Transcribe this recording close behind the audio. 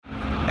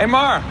Hey,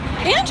 Mar.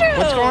 Andrew!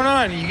 What's going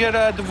on? You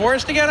get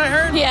divorced again, I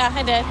heard? Yeah,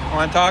 I did.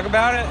 Want to talk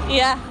about it?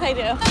 Yeah, I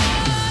do.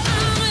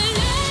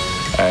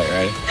 All right,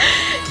 ready?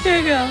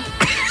 Here we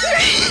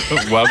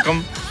go.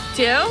 Welcome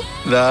To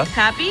the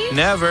Happy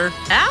Never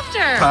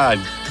After Pod.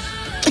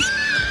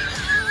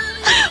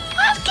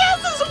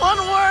 Podcast is one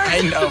word.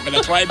 I know, but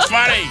that's why it's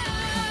funny.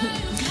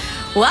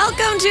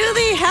 Welcome to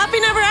the Happy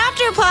Never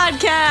After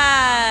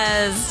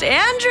podcast.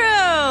 Andrew.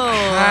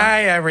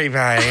 Hi,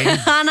 everybody.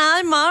 And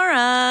I'm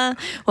Mara.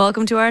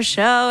 Welcome to our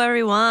show,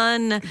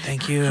 everyone.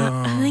 Thank you.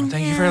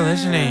 Thank you for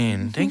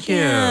listening. Thank you.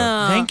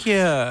 Thank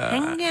you.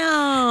 Thank you.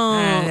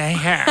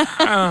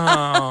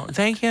 Oh,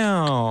 thank you.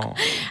 I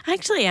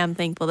actually am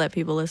thankful that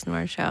people listen to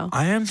our show.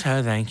 I am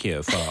so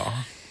thankful.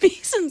 Be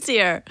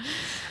sincere.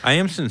 I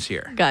am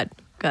sincere.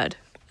 Good.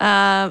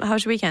 How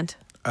was your weekend?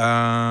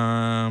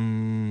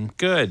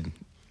 Good.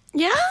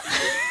 Yeah?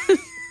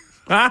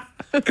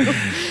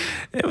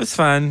 It was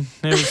fun.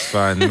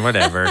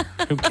 Whatever.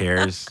 Who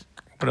cares?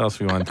 What else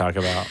we want to talk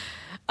about?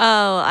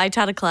 Oh, I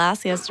taught a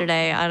class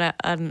yesterday on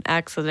an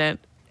accident.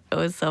 It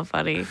was so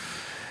funny.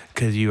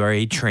 Because you are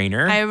a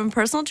trainer. I am a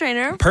personal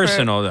trainer.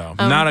 Personal, though.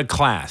 Not a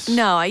class.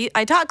 No, I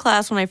taught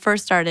class when I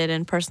first started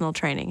in personal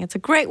training. It's a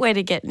great way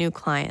to get new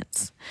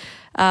clients.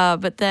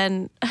 But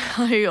then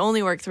I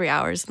only work 3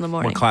 hours in the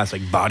morning. What class?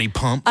 Like body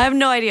pump? I have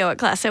no idea what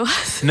class it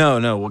was.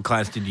 No. What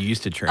class did you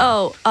used to train?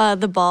 Oh,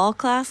 the ball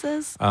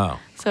classes. Oh.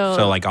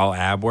 So like all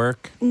ab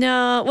work?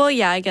 No. Well,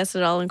 yeah, I guess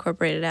it all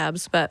incorporated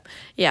abs. But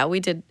yeah, we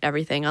did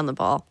everything on the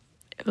ball.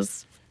 It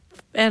was...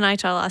 And I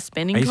taught a lot of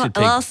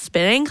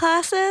spinning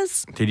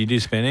classes. Did you do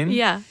spinning?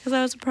 Yeah, because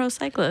I was a pro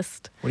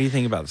cyclist. What do you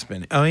think about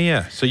spinning? Oh,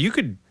 yeah. So you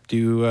could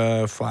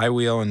do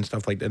flywheel and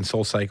stuff like that and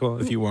Soul Cycle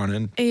if you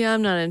wanted. Yeah,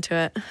 I'm not into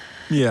it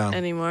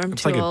anymore. I'm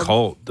it's too like old. a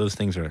cult. Those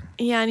things are...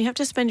 Yeah, and you have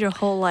to spend your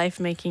whole life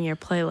making your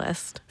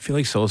playlist. I feel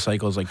like Soul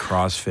Cycle is like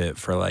CrossFit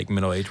for like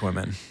middle-aged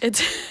women.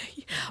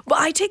 Well,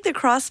 I take the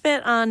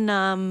CrossFit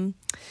on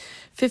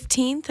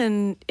 15th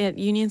and at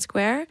Union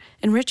Square,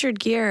 and Richard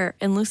Gere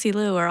and Lucy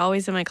Liu are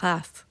always in my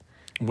class.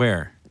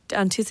 Where?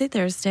 On Tuesday,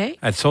 Thursday.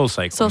 At Soul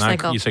Cycle. Soul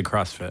Cycle. You said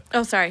CrossFit.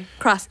 Oh, sorry.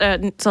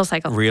 Soul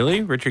Cycle.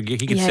 Really? Richard Gere?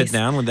 He could sit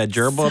down with that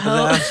gerbil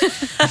up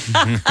his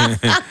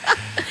ass?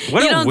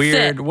 What a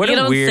weird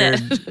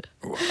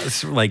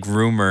like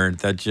rumor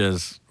that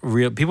just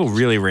people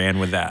really ran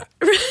with that.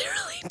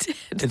 really did.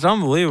 It's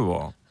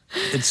unbelievable.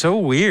 It's so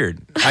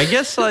weird. I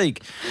guess I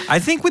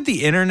think with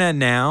the internet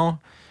now,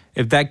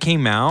 if that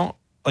came out,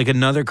 like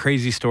another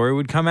crazy story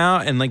would come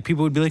out and like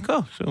people would be like,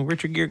 oh, so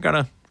Richard Gere got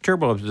a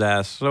gerbil up his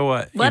ass. So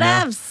what?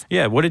 Whatevs.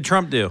 Yeah, what did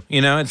Trump do?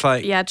 It's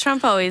like... Yeah,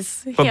 Trump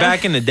always... But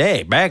back in the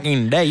day, you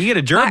get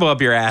a gerbil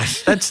up your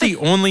ass. That's the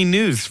only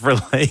news for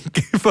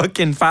like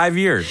fucking 5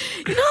 years.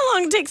 You know how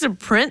long it takes to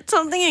print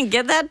something and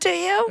get that to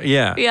you?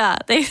 Yeah. Yeah,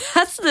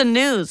 that's the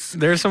news.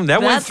 There's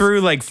went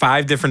through like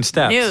 5 different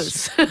steps.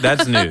 News.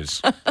 That's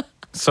news.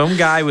 Some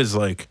guy was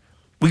like,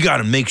 we got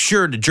to make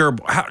sure the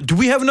gerbil... do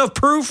we have enough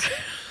proof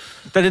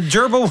that a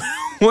gerbil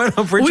went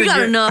up Richard Gere? We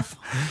got enough.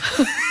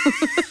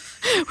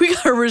 We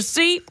got a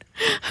receipt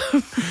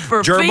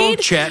for gerbil, feed.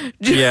 check.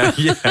 Yeah.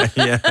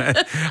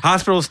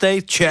 Hospital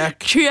stay,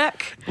 check.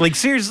 Like,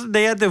 seriously,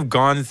 they had to have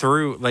gone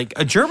through, like,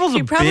 a gerbil's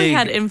He probably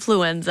had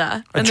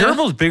influenza. A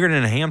gerbil's bigger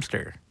than a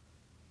hamster.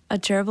 A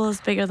gerbil is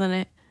bigger than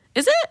it.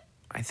 Is it?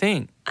 I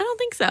think. I don't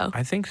think so.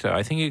 I think so.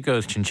 I think it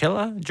goes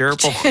chinchilla,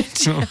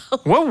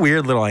 gerbil. What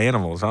weird little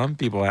animals, huh?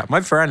 People have. My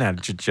friend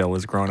had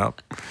chinchillas growing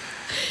up.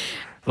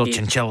 Little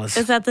chinchillas.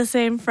 Is that the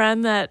same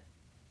friend that...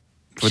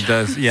 What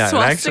does? Yeah,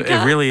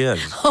 it really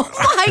is. Oh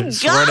my God. I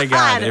swear to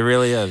God, it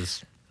really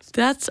is.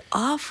 That's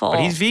awful.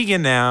 But he's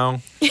vegan now.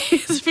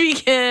 He's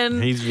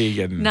vegan.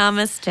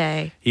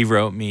 Namaste. He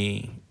wrote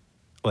me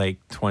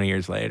like 20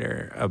 years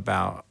later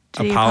about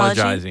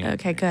apologizing. apologizing.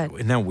 Okay, good.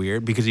 Isn't that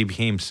weird? Because he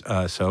became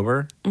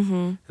sober.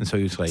 Mm-hmm. And so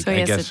he was like,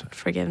 I guess.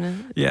 Forgiveness.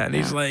 Yeah, and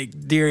he's like,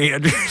 dear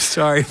Andrew,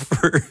 sorry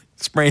for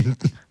spraying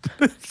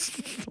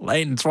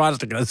lighting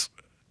swastikas.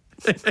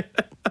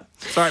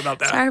 Sorry about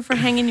that. Sorry for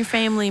hanging your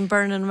family and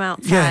burning them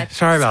outside. Yeah,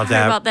 sorry about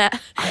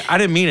that. I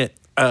didn't mean it.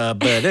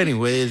 But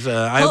anyways,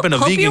 I opened a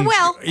vegan... Hope you're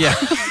well. Yeah.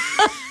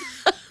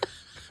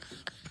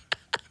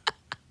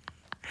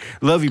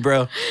 Love you,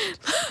 bro.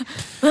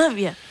 Love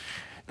you.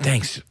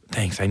 Thanks.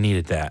 I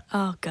needed that.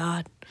 Oh,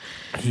 God.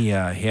 He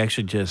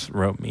actually just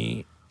wrote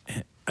me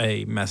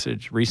a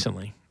message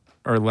recently,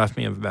 or left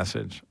me a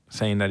message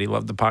saying that he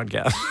loved the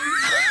podcast.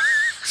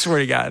 Swear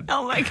to God.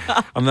 Oh, my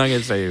God. I'm not going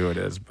to say who it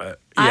is, but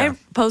yeah. I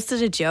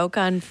posted a joke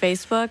on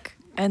Facebook,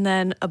 and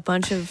then a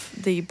bunch of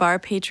the bar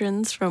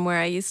patrons from where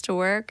I used to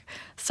work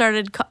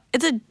started...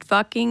 It's a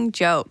fucking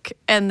joke.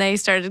 And they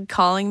started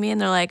calling me,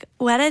 and they're like,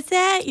 what is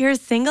it? You're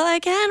single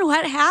again?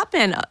 What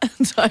happened?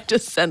 So I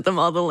just sent them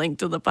all the link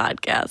to the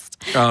podcast.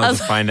 Oh,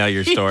 to find out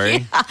your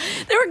story? Yeah.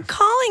 They were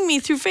calling me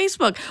through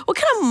Facebook. What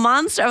kind of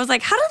monster? I was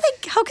like, how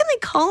can they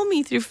call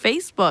me through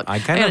Facebook? I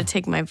got to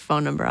take my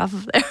phone number off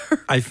of there.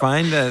 I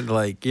find that,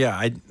 like,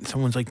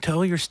 someone's like,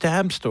 tell your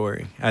stab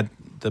story at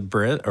the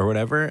Brit or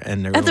whatever,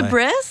 and they're at the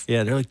Briz?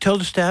 Yeah, they're like, tell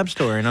the stab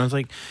story, and I was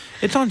like,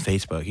 it's on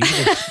Facebook. You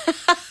can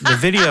just, The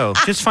video.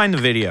 Just find the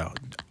video.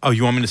 Oh,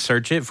 you want me to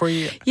search it for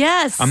you?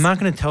 Yes. I'm not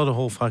going to tell the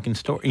whole fucking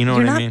story. You know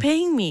You're what I mean? not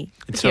paying me.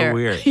 It's here. so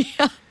weird.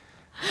 Yeah.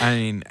 I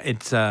mean,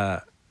 it's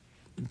the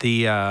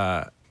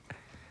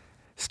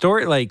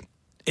story. Like,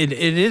 it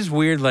is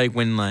weird. Like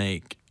when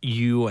like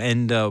you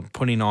end up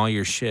putting all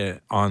your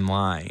shit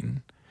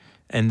online,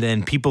 and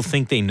then people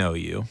think they know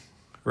you,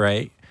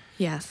 right?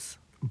 Yes.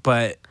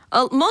 But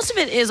most of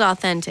it is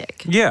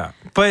authentic. yeah,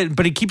 but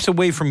it keeps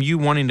away from you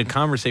wanting to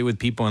conversate with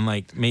people and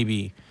like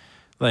maybe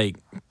like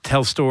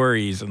tell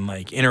stories and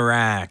like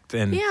interact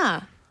and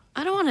Yeah.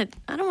 I don't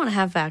want to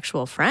have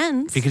actual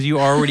friends. because you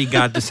already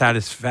got the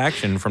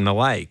satisfaction from the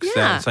likes. Yeah.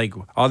 That's like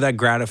all that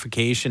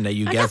gratification that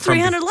you I get got from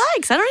 300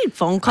 likes. I don't need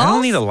phone calls. I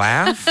don't need a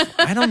laugh.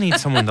 I don't need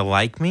someone to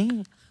like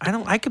me.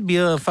 I could be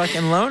a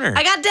fucking loner.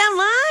 I got damn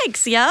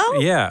likes, yo.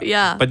 Yeah.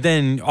 Yeah. But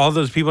then all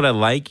those people that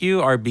like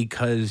you are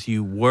because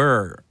you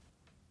were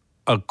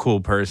a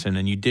cool person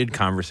and you did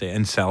conversate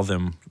and sell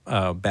them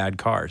bad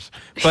cars.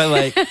 But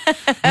like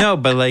no,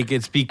 but like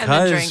it's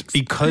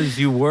because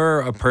you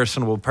were a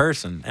personable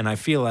person. And I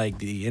feel like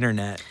the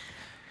internet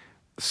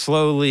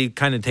slowly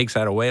kind of takes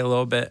that away a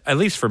little bit. At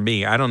least for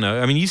me. I don't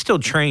know. I mean, you still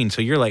train,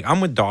 so you're like,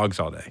 I'm with dogs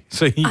all day.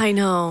 So I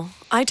know.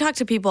 I talk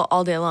to people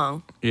all day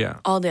long. yeah.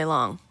 All day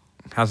long.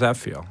 How's that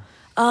feel?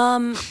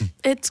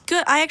 It's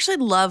good. I actually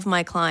love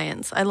my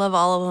clients. I love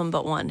all of them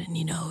but one, and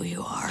you know who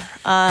you are.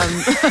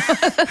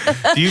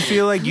 Do you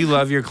feel like you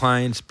love your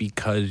clients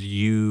because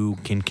you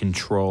can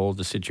control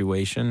the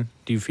situation?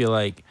 Do you feel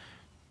like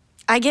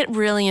I get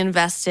really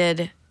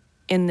invested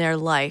in their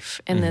life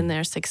and in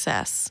their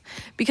success.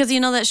 Because you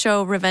know that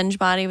show Revenge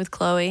Body with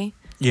Chloe?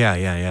 yeah,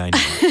 I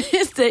know.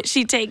 Is that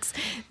she takes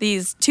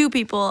these two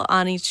people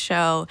on each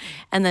show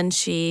and then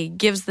she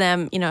gives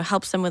them,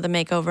 helps them with a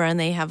makeover and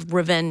they have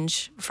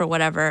revenge for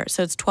whatever.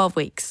 So it's 12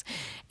 weeks.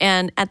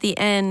 And at the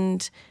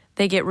end,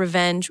 they get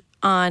revenge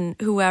on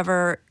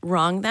whoever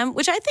wronged them,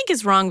 which I think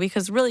is wrong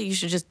because really you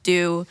should just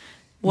do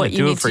what Yeah, you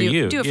do need it for to do.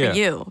 you. Do it Yeah. for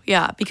you.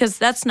 Yeah, because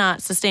that's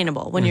not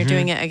sustainable when you're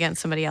doing it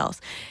against somebody else.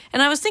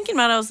 And I was thinking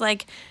about it, I was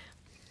like,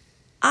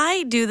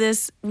 I do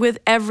this with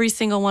every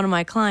single one of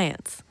my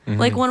clients.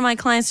 Like one of my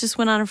clients just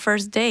went on a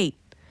first date.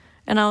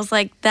 And I was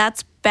like,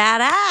 that's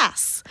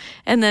badass.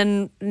 And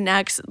then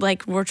next,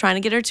 like we're trying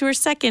to get her to her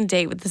second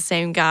date with the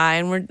same guy.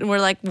 And we're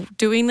like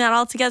doing that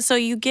all together. So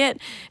you get,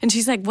 and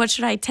she's like, what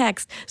should I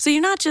text? So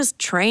you're not just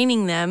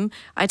training them.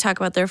 I talk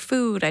about their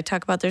food. I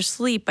talk about their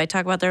sleep. I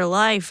talk about their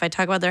life. I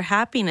talk about their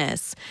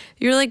happiness.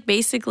 You're like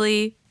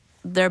basically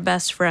their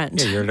best friend.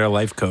 Yeah, you're their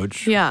life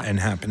coach. Yeah. And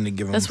happen to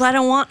give them. That's why I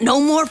don't want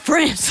no more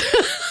friends.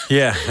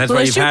 Yeah, that's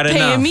why Unless you've had you're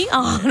enough. paying me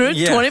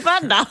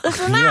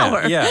 $125 an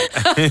hour. Yeah.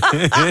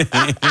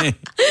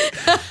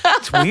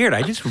 It's weird.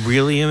 I just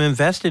really am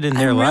invested in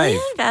their I'm life.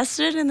 really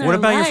invested in their What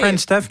about your life. friend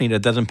Stephanie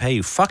that doesn't pay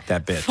you? Fuck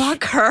that bitch.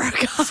 Fuck her.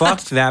 God.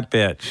 Fuck that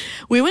bitch.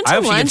 We went I to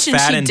hope she lunch gets and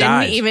fat she and didn't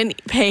dies. even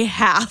pay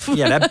half.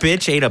 Yeah, that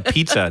bitch ate a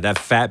pizza. That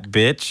fat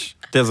bitch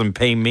doesn't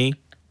pay me.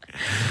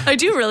 I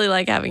do really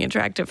like having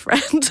attractive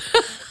friends.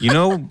 You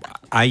know,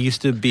 I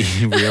used to be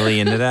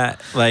really into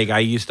that. Like, I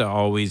used to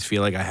always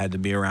feel like I had to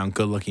be around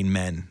good-looking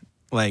men.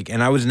 Like,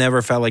 and I was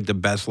never felt like the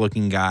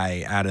best-looking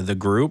guy out of the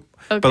group.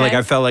 But, like, Okay.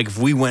 I felt like if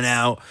we went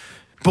out,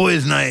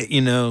 boys' night,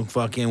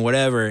 fucking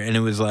whatever, and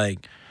it was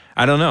like,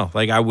 I don't know.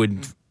 Like, I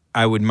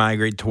would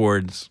migrate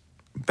towards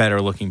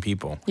better-looking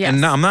people. Yes.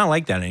 And no, I'm not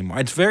like that anymore.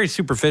 It's very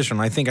superficial,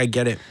 and I think I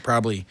get it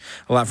probably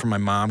a lot from my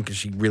mom because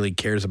she really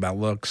cares about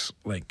looks.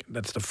 Like,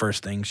 that's the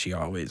first thing she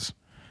always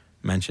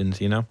mentions,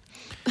 Like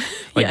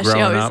Yeah, she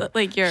growing always up.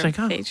 like your She's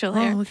facial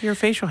hair. Oh, look at your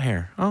facial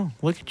hair. Oh,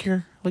 look at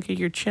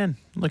your chin.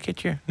 Look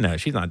at your. No,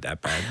 she's not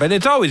that bad. But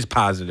it's always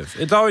positive.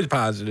 It's always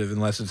positive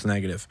unless it's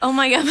negative. Oh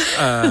my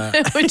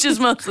God. Which is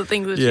most of the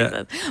things that Yeah. she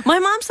says. My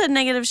mom said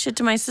negative shit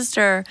to my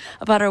sister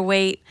about her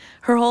weight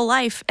her whole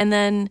life. And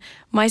then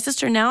my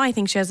sister now I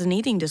think she has an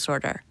eating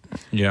disorder.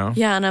 Yeah.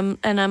 Yeah, and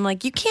I'm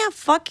like, you can't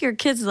fuck your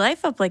kid's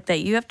life up like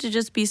that. You have to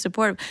just be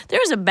supportive.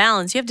 There's a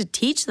balance. You have to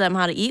teach them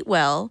how to eat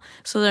well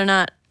so they're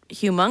not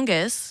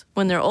humongous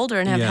when they're older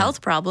and have Yeah. health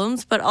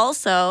problems, but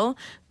also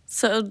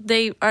so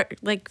they are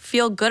like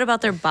feel good about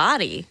their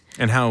body.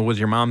 And how was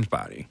your mom's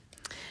body?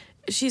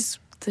 She's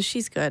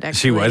good actually.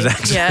 She was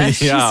actually. Yeah,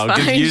 she's Yeah,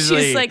 'cause fine.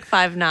 usually She's like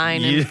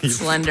 5'9" You're and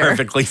slender.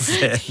 perfectly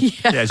fit.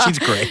 Yeah, she's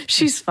great.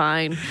 She's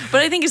fine,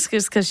 but I think it's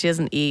just because she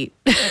doesn't eat,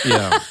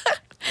 Yeah,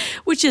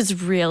 which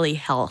is really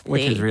healthy.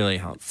 which is really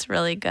helpful. It's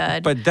really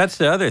good. But that's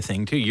the other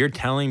thing too. You're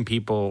telling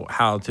people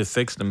how to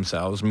fix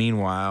themselves.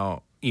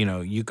 Meanwhile,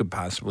 you could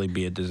possibly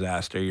be a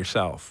disaster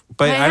yourself.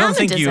 But I I don't am a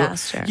think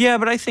disaster. Yeah,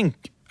 but I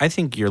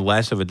think you're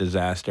less of a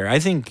disaster. I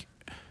think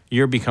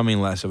you're becoming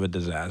less of a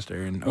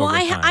disaster. And Well, over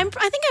time.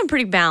 I think I'm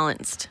pretty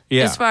balanced.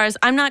 Yeah. As far as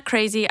I'm not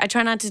crazy. I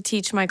try not to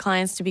teach my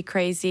clients to be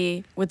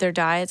crazy with their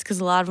diets because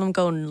a lot of them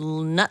go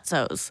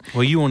nutsos.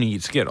 Well, you only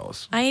eat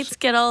Skittles. I eat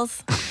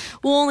Skittles.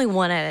 Well, only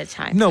one at a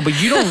time. No, but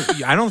you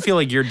don't. I don't feel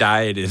like your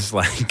diet is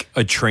like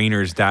a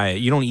trainer's diet.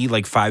 You don't eat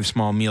like 5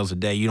 small meals a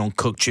day. You don't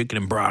cook chicken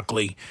and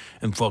broccoli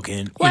and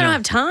fucking. Well, I don't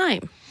have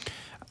time.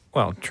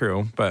 Well,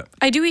 true, but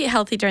I do eat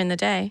healthy during the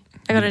day.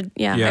 I go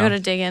to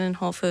dig in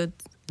Whole Foods.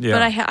 Yeah.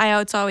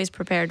 But it's always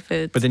prepared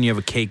foods. But then you have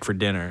a cake for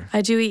dinner.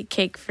 I do eat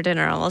cake for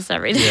dinner almost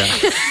every day.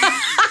 Yeah.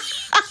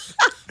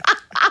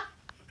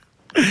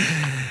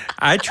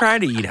 I try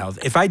to eat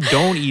healthy. If I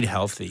don't eat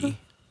healthy,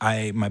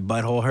 my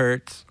butthole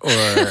hurts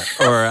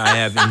or I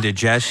have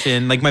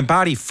indigestion. Like my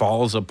body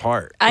falls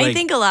apart. I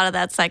think a lot of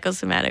that's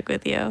psychosomatic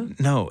with you.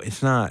 No,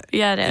 it's not.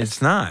 Yeah, it is.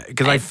 It's not.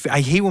 Because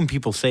I hate when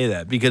people say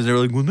that because they're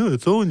like, well, no,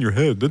 it's all in your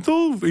head. That's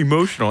all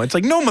emotional. It's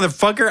like, no,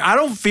 motherfucker, I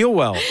don't feel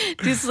well.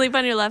 Do you sleep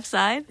on your left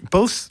side?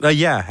 Both,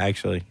 yeah,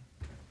 actually.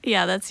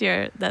 Yeah, that's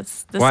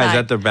the Why, side. is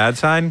that the bad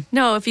side?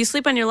 No, if you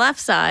sleep on your left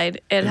side,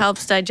 it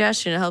helps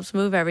digestion. It helps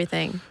move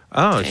everything.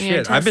 Oh,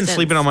 shit. I've been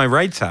sleeping on my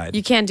right side.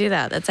 You can't do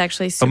that. That's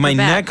actually super But my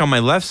bad. neck on my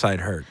left side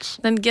hurts.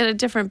 Then get a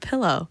different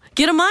pillow.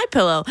 Get a My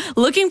Pillow.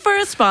 Looking for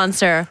a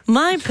sponsor.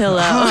 My Pillow.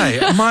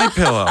 Hi, my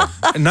pillow.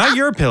 Not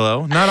your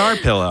pillow, not our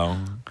pillow.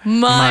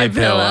 My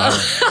Pillow.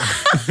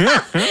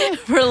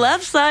 For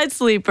left side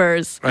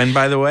sleepers. And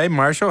by the way,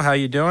 Marshall, how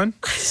you doing?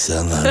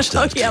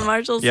 Oh, yeah,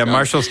 Marshall's Yeah,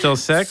 Marshall's still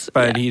sick,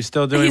 but he's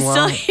still doing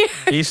well. He's still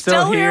here. He's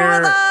still here.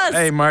 With us.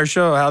 Hey,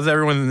 Marshall, how's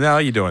everyone? How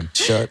you doing?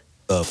 Shut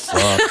the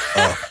fuck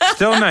up.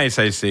 Still nice,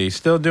 I see.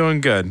 Still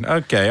doing good.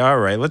 Okay, all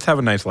right. Let's have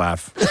a nice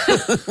laugh.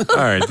 All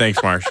right,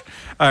 thanks, Marsh.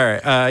 All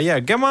right, yeah,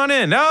 come on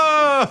in.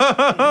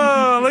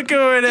 Oh, look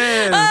who it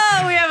is.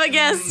 Oh, we have a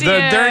guest The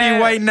here. dirty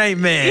white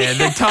nightman,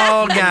 the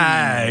tall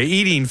guy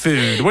eating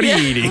food. What are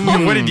you eating?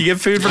 What did you get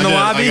food from the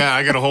lobby?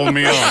 I got a whole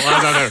meal.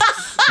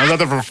 I was out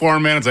there for 4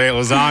 minutes. I ate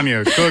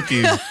lasagna,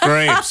 cookies,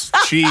 grapes,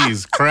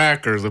 cheese,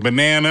 crackers, a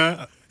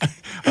banana,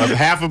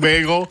 half a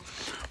bagel.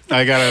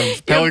 I got a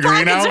Your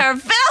Pellegrino. pockets are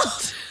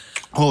filled.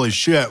 Holy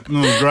shit. It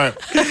was great.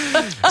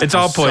 It's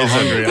all poison.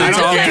 Hungry. I It's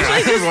don't all care.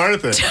 It was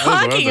worth it. It was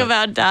worth Talking it.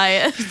 about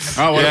diet.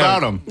 Oh, what Yeah.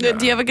 about him?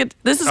 Do you have a good...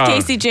 This is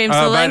Casey James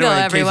by the Salengo, way,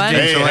 Casey everyone.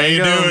 James- Hey, how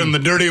you Salengo. doing? The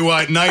dirty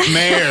white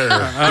nightmare.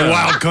 The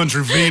wild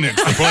country phoenix.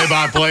 The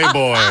play-by-play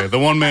boy. The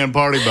one-man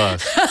party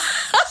bus.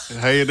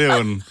 How you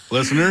doing,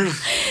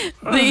 listeners?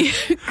 The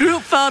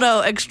group photo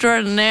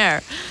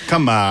extraordinaire.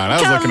 Come on. I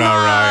was Come looking all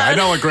right. on. I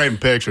don't look great in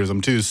pictures.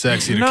 I'm too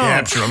sexy to No.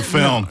 capture on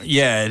film.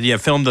 Yeah,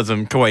 film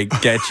doesn't quite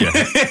get you.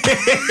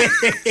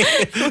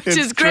 Which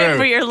is great true.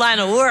 for your line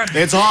of work.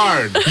 It's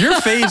hard. Your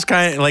face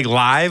kind of like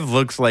live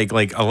looks like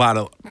a lot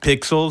of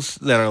pixels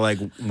that are like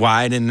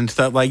wide and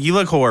stuff. Like you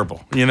look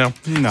horrible, you know.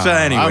 No, So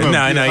anyway,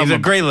 I'm he's a- a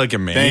great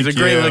looking man. Thank He's a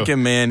great you.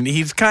 looking man.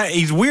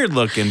 He's weird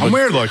looking. I'm but-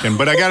 weird looking,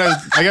 but I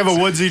have a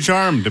woodsy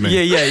charm to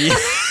me. Yeah.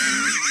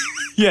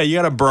 Yeah, you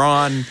got a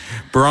brawny.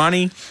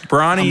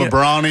 I'm a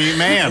brawny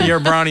man. You're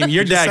a brawny.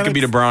 Your just dad said could be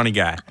it. the brawny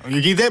guy.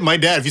 My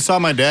dad, if you saw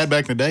my dad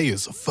back in the day, he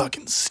was a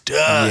fucking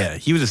stud. Yeah,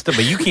 he was a stud,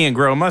 but you can't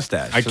grow a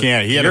mustache. I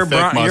can't. He had a You're thick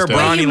You're a mustache.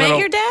 brawny You met little.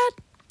 your dad?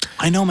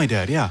 I know my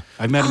dad, yeah.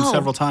 I've met him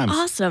several times.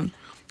 Awesome.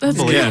 That's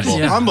Unbelievable.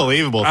 Yeah.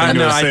 Unbelievable. I thing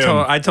know. to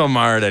assume. I told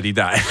Mara that he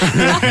died.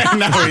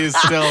 No, he's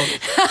still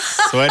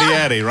sweaty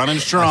Eddie, running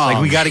strong.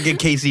 Like we got to get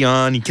Casey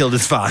on. He killed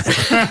his father.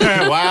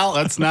 Well,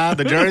 that's not.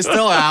 The jury's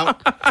still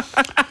out.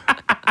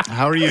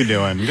 How are you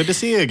doing? Good to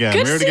see you again.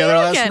 Good We were to see together you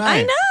last again. night.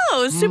 I know.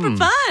 It was super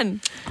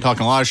fun.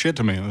 Talking a lot of shit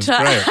to me. It was great.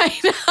 I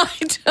know. I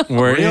don't.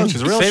 Were Real- you?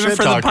 she's a real Save it shit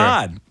for the talker.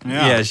 pod.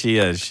 Yeah. She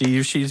is.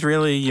 She's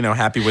really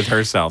happy with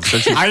herself. So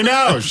she, I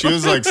know. She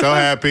was like so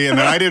happy. And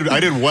then I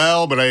did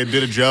well, but I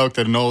did a joke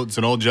it's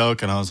an old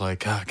joke. And I was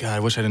like, oh, God, I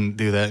wish I didn't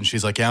do that. And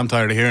she's like, yeah, I'm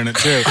tired of hearing it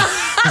too.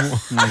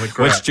 And I was like,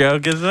 "Great." which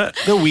joke is it?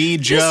 The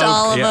weed joke. Just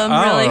all of Yeah. them,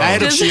 Oh. really. I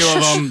had a Just- few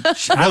of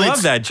them. I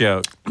love that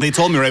joke. They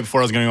told me right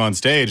before I was going to go on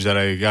stage that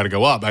I got to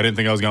go up. I didn't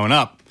think I was going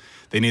up.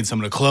 They need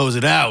someone to close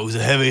it out. Who's a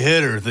heavy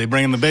hitter? They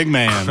bring in the big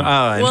man. And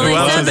Well, who they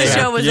else said did the they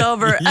show have? was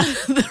over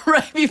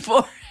right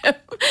before him.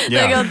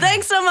 Yeah. They go,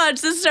 thanks so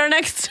much. This is our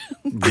next,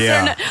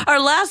 Yeah. our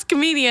last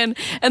comedian.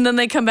 And then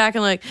they come back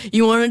and like,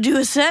 you want to do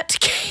a set?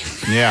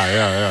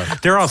 Yeah.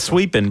 They're all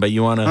sweeping, but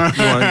you want to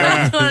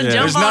Wanna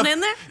jump on in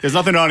there? There's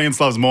nothing the audience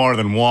loves more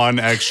than one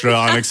extra,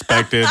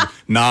 unexpected,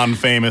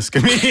 non-famous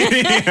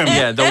comedian.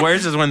 Yeah, the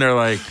worst is when they're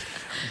like,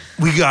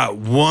 we got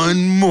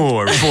one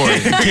more for you.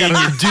 Can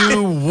you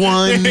do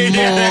one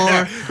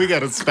more? We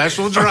got a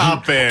special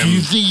drop Do you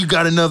in. think you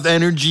got enough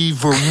energy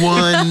for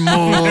one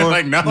more?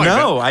 Like, no, I no,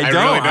 don't. I I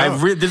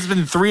don't. really don't. This has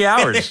been 3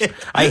 hours.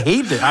 I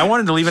hate it. I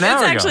wanted to leave an It's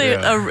hour actually, ago.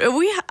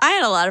 I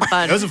had a lot of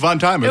fun. It was a fun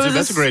time.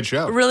 That's a great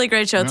show. Really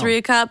great show. Yeah.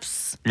 3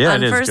 Cups Yeah,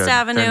 on it is First good.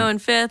 Avenue Then- and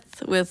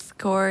 5th with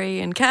Corey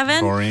and Kevin.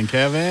 Corey and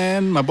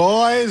Kevin, my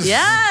boys.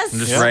 Yes. I'm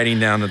just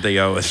writing down that they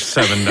owe us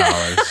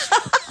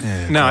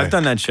 $7. No, I've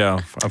done that show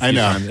a few I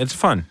know. times. It's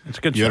fun. It's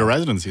a good You show. had a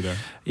residency there.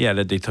 Yeah,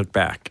 that they took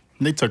back.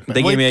 They took me.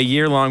 They gave me a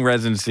year-long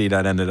residency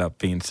that ended up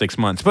being 6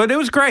 months, but it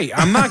was great.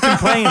 I'm not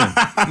complaining.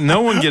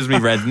 No one gives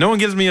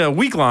me a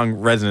week-long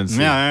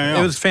residency. Yeah.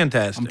 It was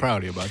fantastic. I'm proud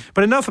of you, bud.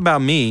 But enough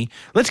about me.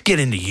 Let's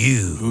get into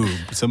you. Ooh,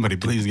 somebody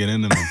please get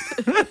into me.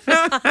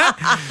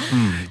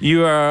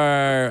 You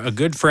are a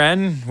good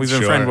friend. We've been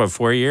Sure. friends, what,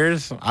 4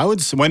 years?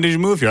 When did you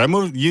move here? I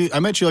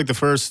met you like the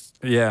first.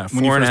 Yeah,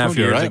 When you four and a first half moved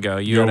here, years right? ago.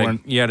 You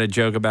You had a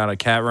joke about a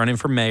cat running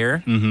for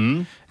mayor.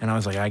 Mm-hmm. And I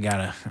was like, I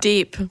gotta.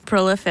 Deep,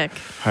 prolific.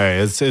 Hey,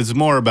 it's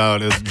more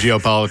about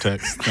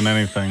geopolitics than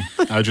anything.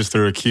 I just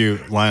threw a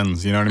cute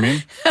lens. You know what I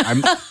mean?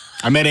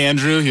 I met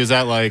Andrew. He was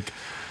at like.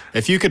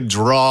 If you could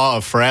draw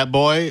a frat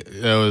boy,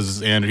 it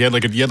was Andrew. He had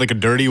like a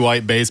dirty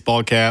white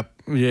baseball cap.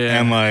 Yeah.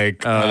 And like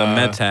the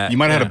Mets hat. You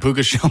might have had a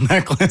puka shell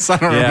necklace. I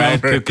don't Yeah, I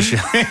had remember. puka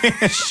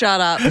shell. Shut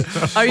up.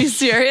 Are you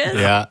serious?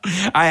 Yeah.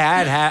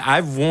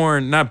 I've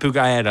worn, not puka,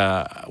 I had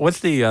what's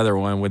the other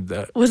one with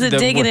the. Was it the,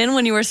 digging in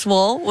when you were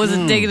swole? Was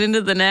it digging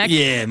into the neck?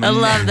 Yeah. I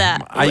love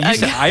that.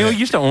 I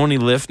used to only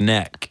lift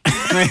neck.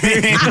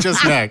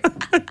 Just neck.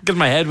 Because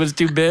my head was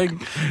too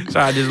big. So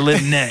I just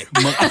lift neck.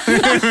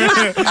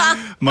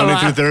 Monday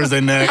through Thursday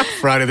neck.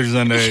 Friday through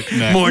Sunday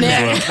neck. More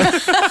Neck.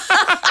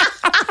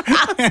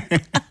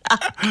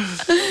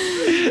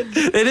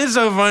 It is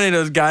so funny,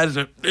 those guys.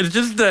 It's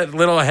just that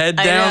little head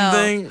I down know.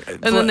 thing.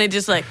 And then they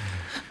just like,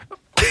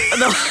 you're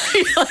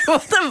like,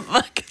 what the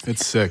fuck?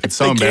 It's sick. It's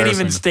so They can't embarrassing.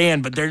 even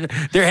stand, but their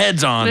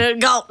head's on.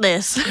 Got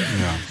this.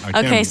 Yeah, I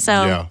Okay, can't-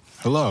 so- Yeah.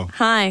 Hello.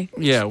 Hi.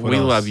 Yeah, we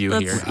else? love you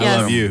That's- here. I Yes.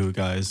 love you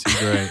guys.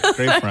 You're great.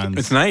 Great friends.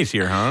 It's nice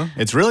here, huh?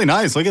 It's really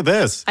nice. Look at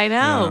this. I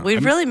know. Yeah.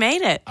 We've really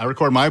made it. I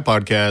record my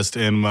podcast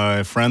in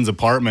my friend's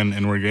apartment,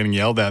 and we're getting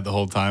yelled at the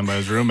whole time by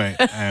his roommate.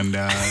 And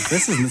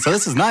this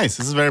is nice.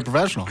 This is very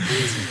professional.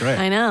 This is great.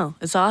 I know.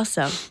 It's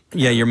awesome.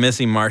 Yeah, you're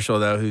missing Marshall,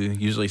 though, who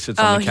usually sits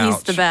on the couch.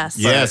 He's the best.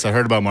 Yes, I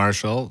heard about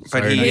Marshall.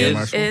 But Sorry he to hear is-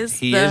 Marshall.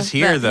 He is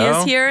here, though. He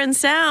is here in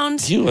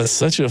sound. You are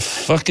such a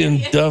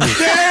fucking dummy.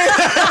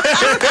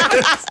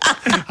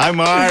 Hi,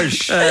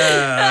 Marsh.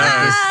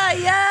 Ah,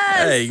 yes.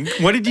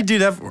 Hey, what did you do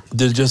that for?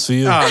 Did it just for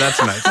you. Oh,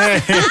 that's nice.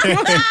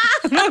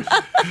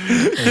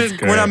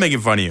 We're not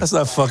making fun of you. That's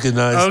not fucking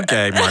nice.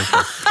 Okay, Marshall.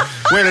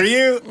 Wait, are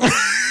you?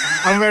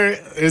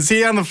 Is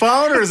he on the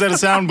phone or is that a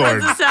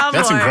soundboard? That's a soundboard.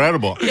 That's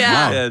incredible. Yeah.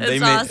 Wow. Yeah, It's they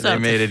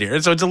awesome. made it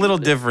here. So it's a little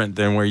different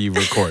than where you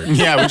record.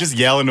 Yeah, we just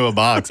yell into a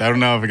box. I don't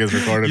know if it gets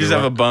recorded. You just or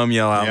have a what. bum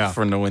yell out Yeah.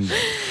 from the window.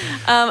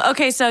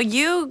 Okay, so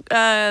you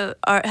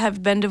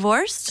have been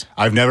divorced?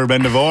 I've never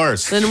been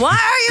divorced. Then why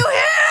are you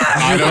here?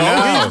 I don't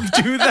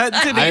know. Do that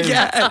to the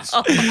cats.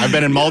 I've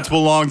been in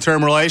multiple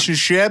long-term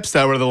relationships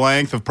that were the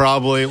length of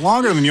probably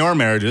longer than your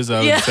marriages, I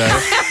would Yeah. say.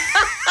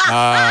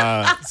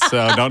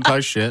 So don't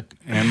talk shit.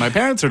 And my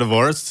parents are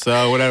divorced,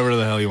 so whatever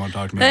the hell you want to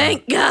talk to me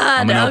Thank about. God.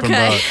 I'm an open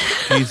Okay. book.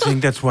 Do you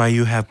think that's why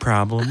you have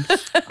problems?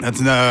 That's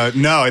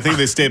no. I think if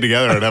they stayed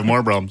together, I'd have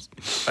more problems.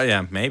 Oh,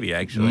 yeah, maybe,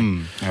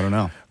 actually. I don't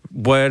know.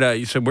 What?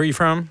 So where are you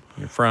from?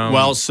 You're from...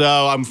 Well,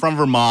 so I'm from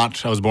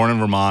Vermont. I was born in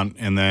Vermont,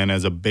 and then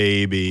as a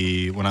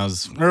baby, when I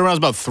was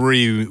about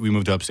 3, we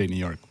moved to upstate New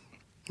York.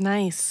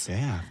 Nice.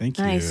 Yeah, thank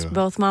Nice. you.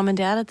 Both mom and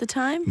dad at the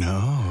time?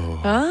 No.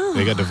 Oh.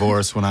 They got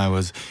divorced when I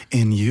was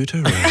in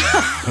utero.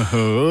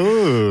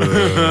 Ooh,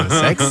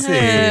 sexy.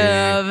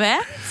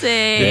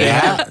 Betsy.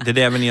 Did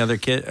they have any other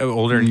kid?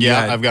 Older than you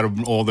Yeah, had? I've got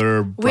an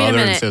older Wait a brother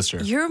minute. and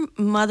sister. Your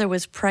mother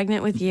was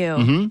pregnant with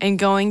you and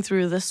going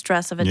through the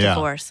stress of a Yeah.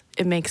 divorce.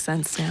 It makes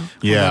sense now.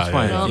 Yeah, that's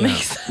why- It all Yeah.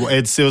 makes sense. Well,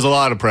 it was a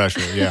lot of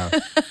pressure. Yeah,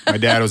 my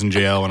dad was in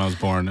jail when I was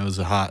born. It was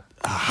a hot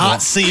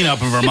scene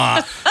up in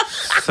Vermont.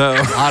 So, A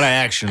lot of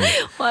action.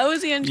 Why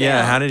was he in jail?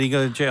 yeah, how did he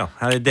go to jail?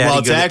 How did Daddy Well,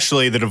 it's go to...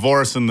 actually the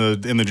divorce and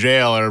the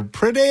jail are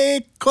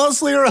pretty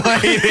closely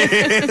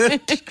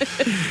related.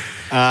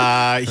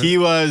 He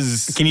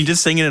was. Can you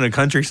just sing it in a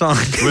country song?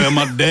 Well,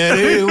 my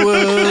daddy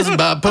was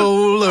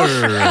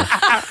bipolar,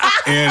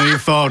 and he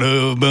fought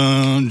a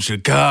bunch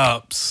of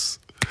cops.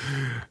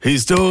 He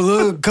stole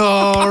the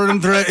car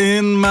and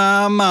threatened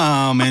my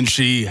mom, and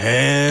she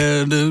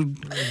had to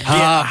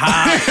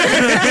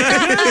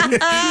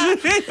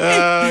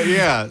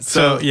yeah.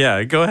 So,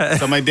 yeah, go ahead.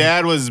 So my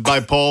dad was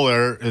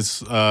bipolar,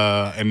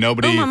 and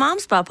nobody. Oh, my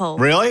mom's bipolar.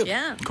 Really?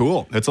 Yeah.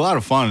 Cool. It's a lot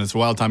of fun. It's a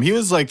wild time. He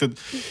was like he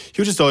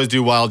would just always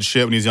do wild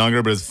shit when he was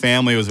younger, but his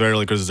family was very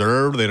like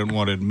reserved. They didn't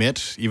want to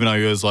admit, even though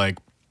he was like,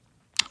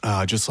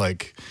 just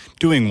like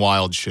doing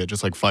wild shit,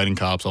 just like fighting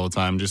cops all the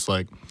time. Just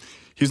like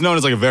he was known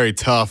as like a very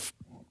tough,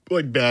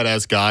 like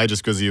badass guy,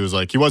 just because he was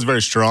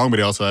very strong, but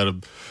he also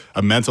had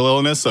a mental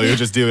illness, so he would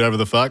just do whatever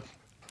the fuck,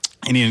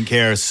 and he didn't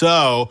care.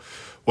 So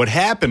what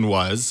happened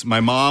was my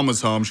mom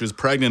was home. She was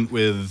pregnant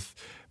with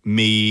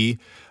me,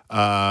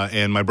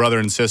 and my brother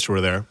and sister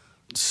were there.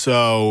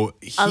 So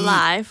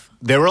Alive.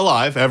 They were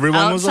alive.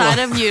 Everyone was alive.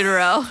 Outside of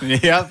utero.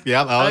 Yep.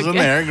 I was in Okay.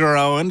 there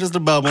growing, just a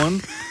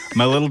bubbling.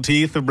 My little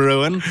teeth are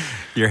brewing.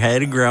 Your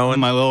head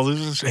growing. My little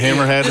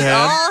hammerhead head.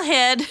 All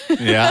head.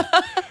 Yeah.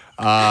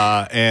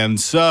 And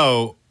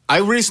so I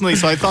recently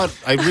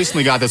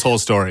got this whole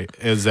story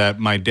is that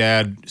my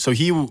dad, so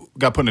he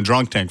got put in a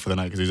drunk tank for the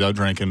night because he was out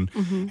drinking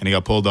and he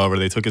got pulled over.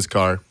 They took his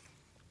car.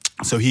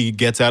 So he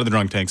gets out of the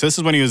drunk tank. So this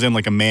is when he was in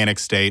like a manic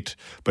state,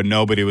 but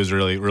nobody was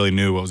really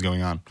knew what was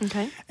going on.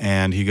 Okay.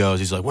 And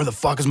he's like, where the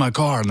fuck is my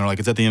car? And they're like,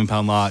 it's at the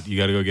impound lot. You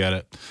got to go get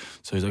it.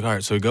 So he's like, all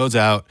right. So he goes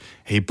out.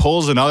 He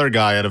pulls another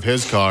guy out of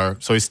his car.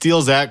 So he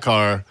steals that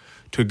car,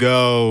 to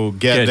go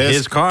get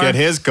his car? Get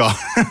his car.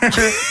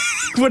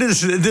 What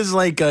is this? Is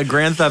like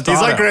Grand Theft Auto?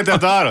 He's like Grand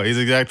Theft Auto. He's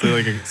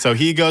exactly like. So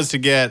he goes to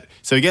get.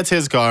 So he gets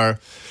his car.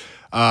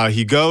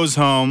 He goes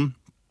home,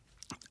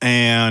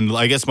 and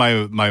I guess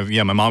my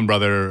mom,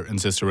 brother, and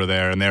sister were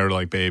there, and they were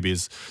like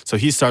babies. So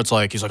he starts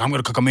he's like, I'm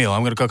gonna cook a meal.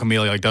 I'm gonna cook a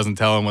meal. He like doesn't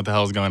tell him what the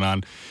hell is going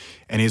on,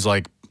 and he's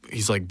like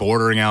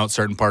bordering out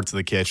certain parts of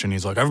the kitchen.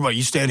 He's like, everybody,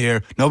 you stand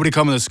here. Nobody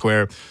come in the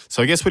square.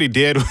 So I guess what he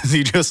did was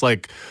he just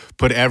like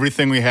put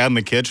everything we had in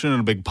the kitchen in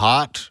a big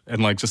pot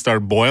and like just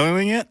started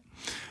boiling it.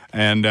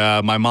 And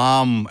my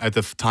mom at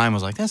the time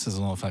was like, this is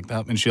a little fucked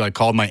up. And she like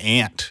called my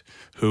aunt,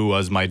 who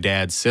was my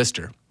dad's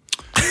sister.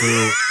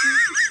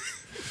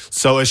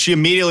 So she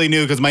immediately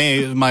knew, because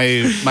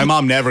my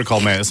mom never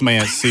called me. This is my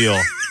Aunt Seal.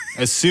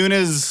 As soon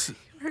as...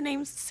 Her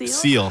name's Seal?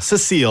 Seal.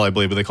 Cecile, I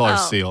believe, but they call her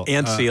Seal.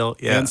 Aunt Seal,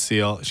 yeah. Aunt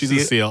Seal. She's a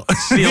seal.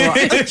 Seal.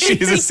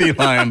 She's a sea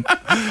lion.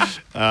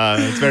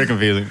 It's very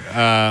confusing.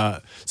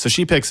 So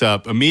she picks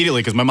up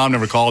immediately, because my mom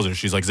never calls her.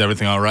 She's like, is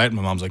everything all right? And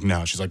my mom's like,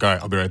 no. She's like, all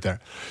right, I'll be right there.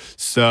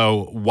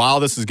 So while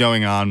this is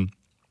going on,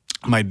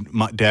 my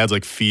dad's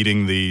like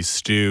feeding the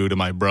stew to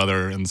my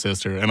brother and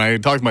sister. And I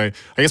talked to I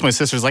guess my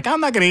sister's like,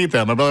 I'm not going to eat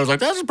that. My brother's like,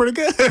 that's pretty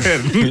good.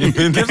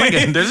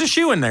 There's a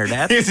shoe in there,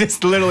 Dad. It's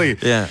just literally.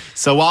 Yeah.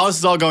 So while this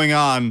is all going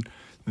on,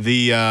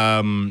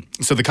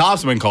 so the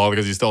cops have been called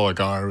because he stole a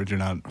car, which you're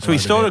not. So he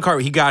stole a car.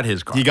 He got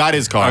his car. He got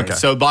his car. Okay.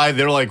 So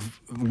they're like,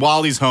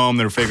 while he's home,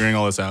 they're figuring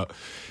all this out.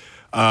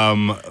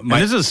 And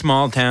this is a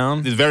small town.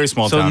 It's a very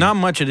small so town. So not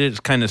much of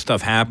this kind of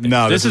stuff happens.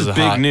 No, this is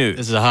big news.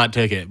 This is a hot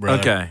ticket, bro.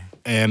 Okay.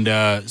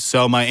 And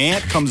so my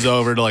aunt comes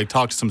over to like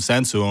talk some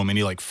sense to him, and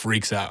he like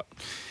freaks out.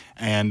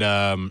 And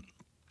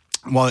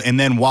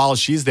then while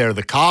she's there,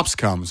 the cops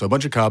come. So a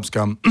bunch of cops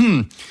come.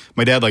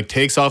 My dad like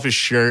takes off his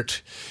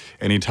shirt,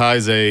 and he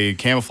ties a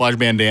camouflage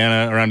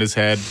bandana around his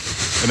head.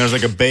 And there's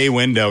like a bay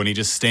window, and he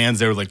just stands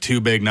there with like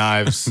two big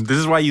knives. This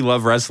is why you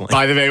love wrestling.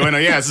 By the bay window.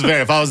 Yeah, this is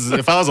very. If I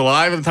was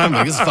alive at the time, I'd be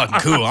like, this is fucking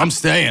cool. I'm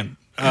staying.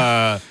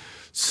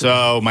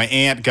 So my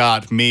aunt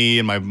got me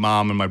and my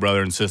mom and my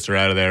brother and sister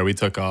out of there. We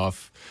took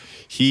off.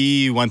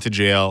 He went to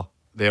jail.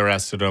 They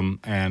arrested him,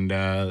 and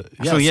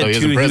so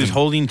he was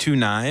holding two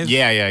knives.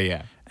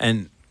 Yeah.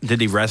 And did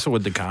he wrestle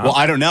with the cops? Well,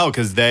 I don't know,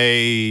 because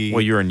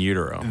Well, you're in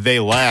utero. They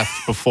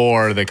left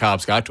before the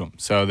cops got to him,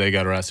 so they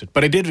got arrested.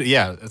 But I did.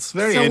 Yeah, it's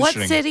very interesting. So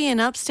what city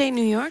in upstate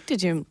New York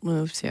did you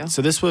move to?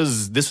 So this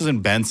was in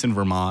Benson,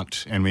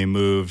 Vermont, and we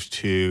moved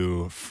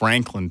to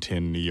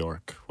Franklinton, New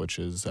York, which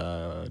is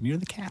near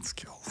the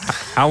Catskills.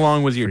 How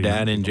long was your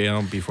dad in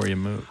jail before you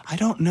moved? I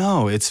don't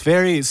know. It's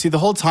the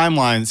whole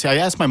timeline. See, I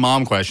asked my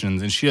mom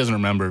questions, and she doesn't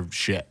remember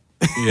shit.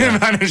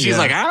 Yeah. She's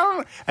like, I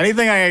don't.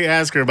 Anything I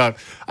ask her about,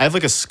 I have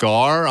like a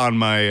scar on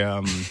my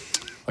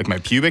like my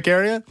pubic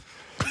area.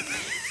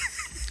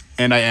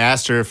 And I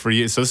asked her for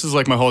you. So this is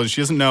like my whole. She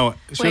doesn't know.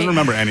 She doesn't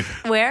remember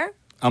anything. Where?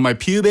 On my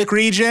pubic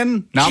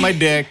region, not my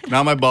dick,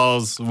 not my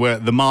balls, where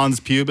the mons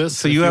pubis.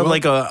 So you have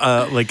like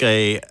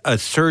a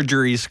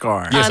surgery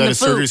scar. Yes, I On had a the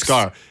surgery boobs.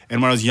 scar.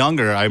 And when I was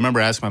younger, I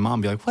remember asking my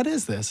mom, be like, what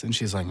is this? And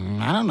she's like,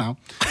 I don't know.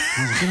 I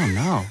was like, you don't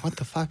know. What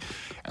the fuck?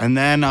 And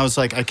then I was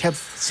like,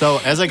 so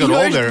as I got You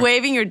older. were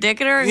waving your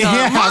dick at her and going,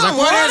 Yeah, I was like, Mom,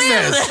 what is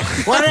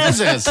this? What is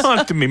this?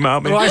 Talk to me,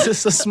 mommy. Why is this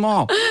so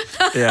small?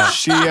 Yeah.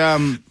 She, Yeah.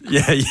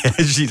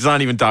 She's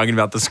not even talking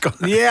about the scar.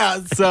 yeah.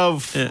 So,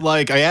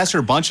 like, I asked her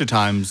a bunch of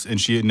times, and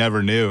she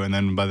never knew. And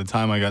then by the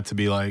time I got to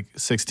be like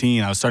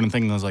 16, I was starting to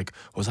think, I was like,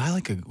 was I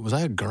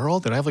a girl?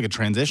 Did I have like a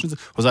transition?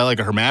 Was I like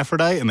a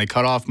hermaphrodite, and they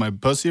cut off my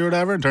pussy or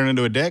whatever and turned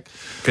into a dick?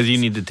 Because you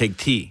need to take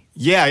tea.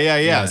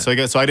 Yeah. So I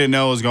didn't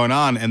know what was going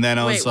on, and then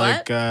I was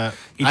Wait, like,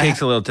 He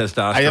takes a little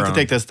testosterone. I have to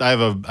take this. I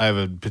have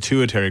a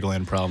pituitary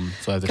gland problem,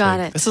 so I have to Got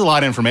take. it. This is a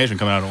lot of information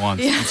coming out at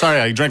once. I'm sorry,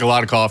 I drank a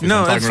lot of coffee. so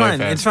No, I'm it's talking fine.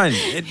 really It's fast.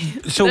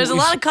 fine. So There's a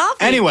lot of coffee.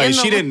 Anyway, in the-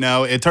 she didn't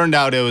know. It turned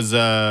out it was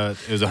a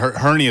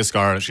hernia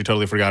scar. She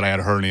totally forgot I had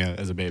a hernia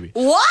as a baby.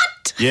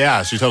 What?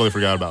 Yeah, she totally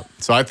forgot about.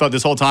 So I thought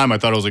this whole time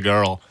it was a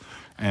girl,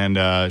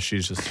 and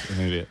she's just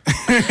an idiot.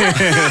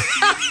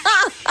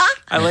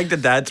 I like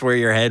that. That's where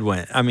your head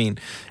went. I mean,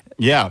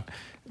 Yeah.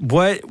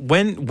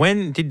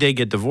 When did they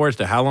get divorced?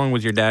 How long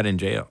was your dad in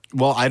jail?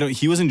 Well,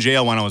 he was in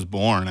jail when I was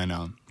born. I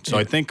know. So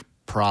I think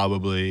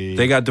probably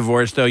They got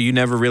divorced though. You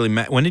never really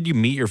met. When did you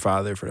meet your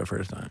father for the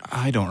first time?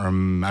 I don't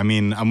remember. I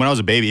mean, when I was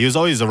a baby, he was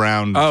always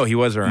around. Oh, he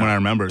was around. When I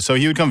remember. So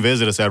he would come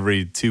visit us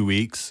every 2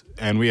 weeks,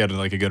 and we had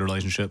like a good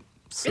relationship.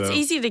 So. It's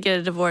easy to get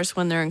a divorce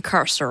when they're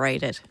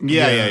incarcerated.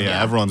 Yeah.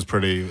 Everyone's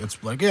pretty.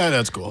 It's like, yeah,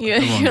 that's cool. You're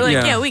Everyone- like,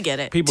 Yeah. yeah, we get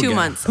it. People 2 get it.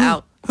 months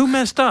out. Who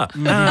messed up?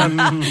 And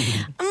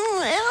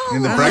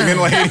the pregnant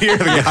lady or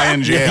the guy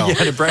in jail.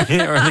 Yeah, the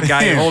or the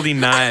guy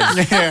holding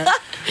knives.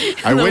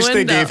 I wish they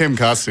window. gave him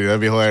custody. That'd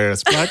be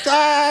hilarious. But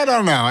I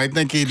don't know. I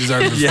think he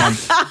deserves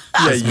this one.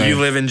 Yeah, you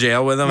live in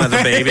jail with him as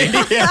a baby.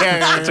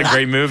 Yeah. It's a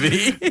great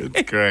movie.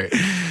 It's great.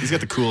 He's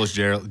got the coolest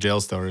jail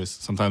stories.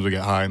 Sometimes we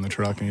get high in the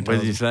truck and he What tells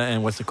did you us. say?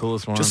 And what's the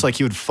coolest one? Just like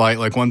he would fight.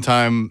 Like one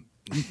time,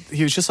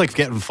 he was just like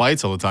getting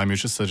fights all the time. He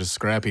was just such a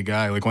scrappy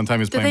guy. Like one time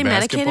he was Did playing they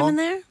basketball. medicate him in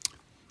there?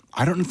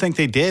 I don't think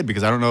they did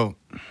because I don't know.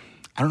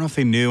 I don't know if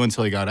they knew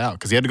until he got out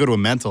because he had to go to a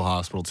mental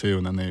hospital too,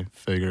 and then they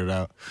figured it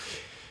out.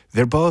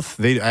 They're both.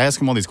 I ask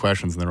them all these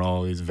questions, and they're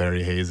always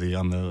very hazy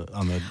on the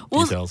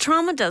Well, details.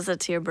 trauma does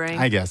that to your brain.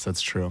 I guess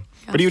that's true.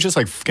 Yeah. But he was just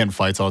like getting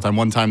fights all the time.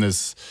 One time,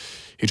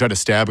 he tried to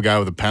stab a guy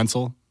with a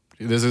pencil.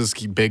 This is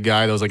this big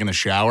guy that was like in the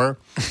shower,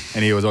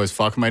 and he was always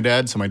fucking my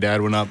dad. So my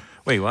dad went up.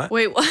 Wait, what?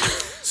 Wait, what?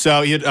 So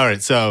all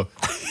right. So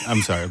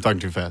I'm sorry, I'm talking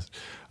too fast.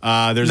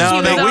 There's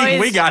No,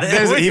 always- we got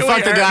it. he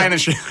fucked a guy in a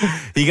shower.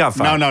 He got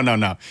fucked.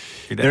 No.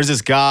 There's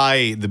this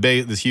guy,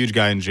 this huge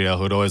guy in jail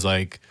who'd always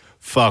like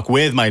fuck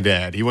with my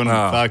dad. He wouldn't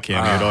fuck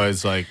him. He'd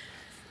always like.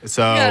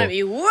 So You gotta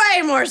be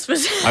way more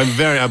specific.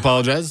 I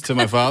apologize to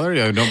my father.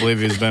 I don't believe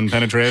he's been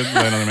penetrated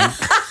by another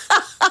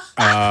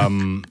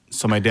man.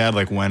 So my dad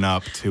like went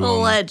up to him.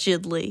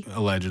 Allegedly.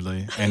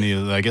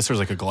 And I guess there was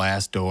like a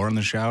glass door in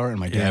the shower, and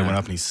my dad went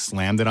up and he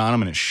slammed it on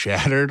him, and it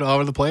shattered all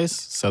over the place.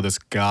 So this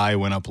guy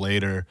went up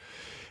later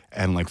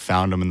and like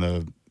found him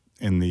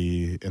in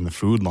the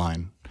food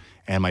line,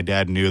 and my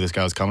dad knew this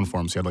guy was coming for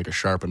him, so he had like a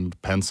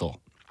sharpened pencil.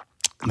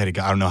 That I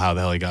don't know how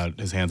the hell he got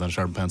his hands on a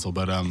sharpened pencil,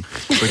 but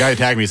the guy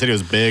attacked me. He said he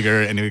was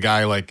bigger, and the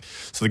guy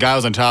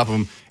was on top of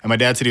him, and my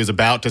dad said he was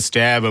about to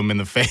stab him in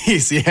the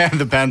face. He had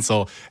the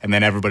pencil, and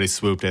then everybody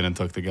swooped in and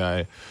took the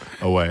guy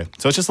away.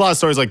 So it's just a lot of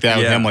stories like that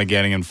with him like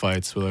getting in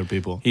fights with other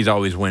people. He's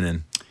always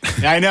winning.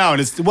 I know, and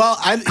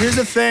here's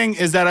the thing: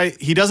 is that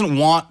he doesn't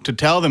want to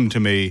tell them to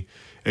me,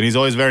 and he's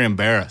always very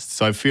embarrassed.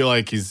 So I feel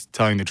like he's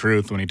telling the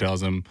truth when he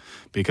tells them,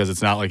 because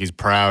it's not like he's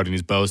proud and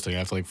he's boasting. I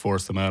have to like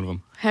force them out of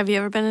him. Have you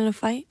ever been in a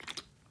fight?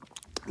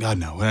 God,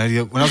 no. When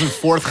I was in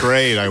fourth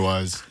grade, I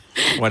was.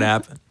 What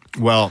happened?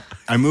 Well,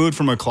 I moved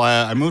from a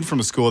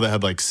school that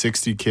had like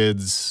 60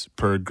 kids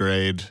per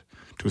grade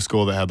to a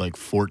school that had like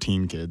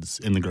 14 kids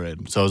in the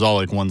grade. So it was all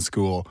like one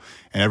school,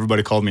 and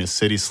everybody called me a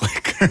city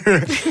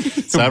slicker.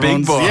 So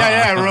big boy.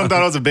 Yeah, everyone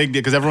thought I was a big deal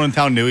because everyone in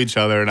town knew each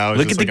other, and I was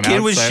Look just at like the an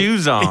kid with outsider.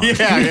 shoes on.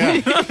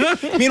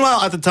 Yeah.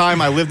 Meanwhile, at the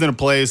time, I lived in a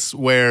place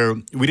where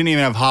we didn't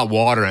even have hot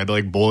water. I had to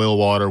like boil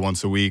water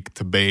once a week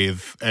to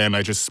bathe, and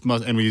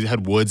we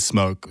had wood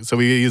smoke. So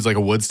we used like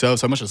a wood stove,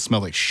 so I must have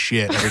smelled like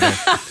shit every day.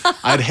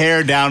 I had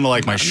hair down to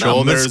like my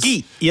shoulders.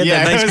 Mesquite. You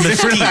had that nice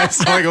mesquite. I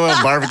smelled like a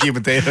little barbecue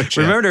potato chip.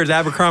 Remember, there's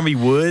Abercrombie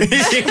wood.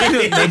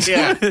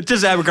 Yeah.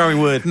 Just Abercrombie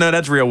wood. No,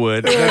 that's real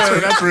wood.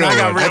 That's real I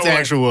got wood. real That's wood.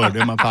 actual wood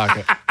in my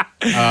pocket.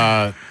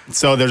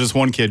 So there's this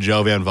one kid,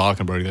 Joe Van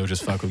Valkenburg, that would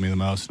just fuck with me the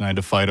most, and I had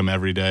to fight him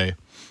every day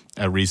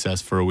at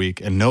recess for a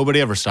week, and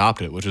nobody ever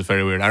stopped it, which was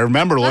very weird. I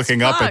remember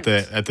looking up at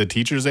the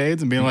teachers'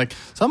 aides and being like,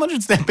 someone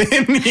should step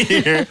in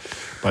here.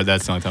 But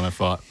that's the only time I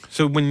fought.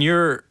 So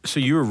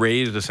you were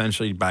raised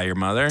essentially by your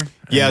mother?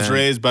 Yeah, I was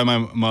raised by my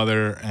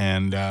mother,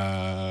 and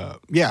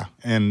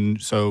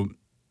and so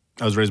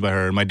I was raised by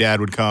her. My dad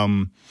would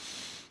come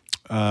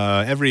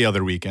every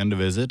other weekend to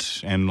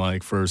visit, and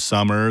like for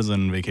summers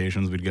and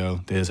vacations, we'd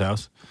go to his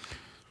house.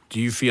 Do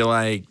you feel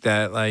like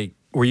that? Like,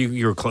 were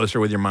you were closer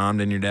with your mom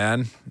than your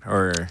dad,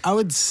 or I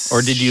would,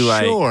 or did you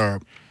like? Sure.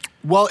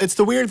 Well, it's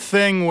the weird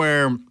thing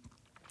where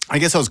I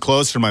guess I was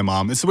closer to my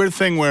mom. It's the weird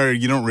thing where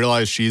you don't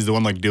realize she's the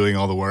one like doing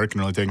all the work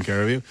and really taking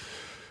care of you.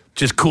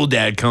 Just cool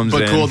dad comes in.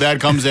 But cool dad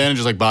comes in and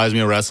just like buys me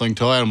a wrestling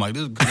toy. I'm like,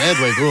 dad's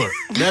way cooler.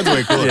 Dad's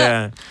way cooler.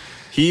 Yeah.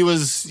 He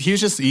was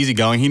just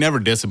easygoing. He never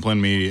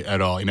disciplined me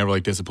at all. He never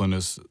like disciplined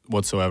us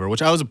whatsoever,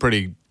 which I was a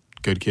pretty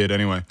good kid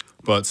anyway.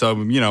 But so,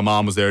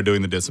 mom was there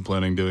doing the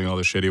disciplining, doing all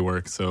the shitty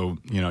work. So,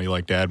 you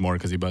like dad more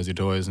because he buys you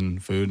toys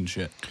and food and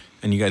shit.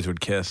 And you guys would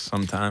kiss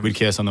sometimes? We'd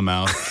kiss on the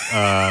mouth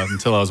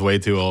until I was way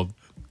too old.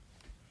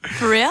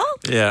 For real?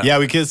 Yeah. Yeah,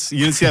 we kissed. You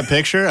didn't see that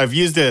picture? I've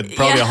used it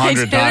probably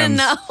 100 times. I didn't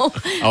know.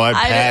 Oh, I'd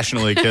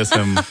passionately kiss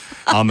him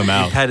on the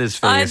mouth. Pet his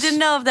face. I didn't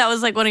know if that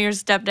was like one of your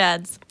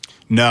stepdads.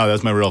 No,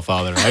 that's my real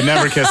father. I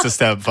never kissed a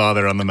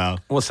stepfather on the mouth.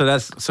 Well,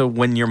 so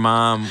when your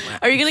mom...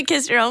 Are you going to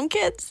kiss your own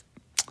kids?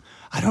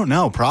 I don't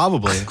know,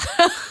 probably.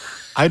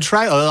 I'd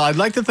try. I'd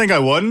like to think I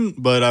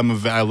wouldn't, but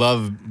I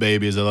love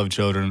babies. I love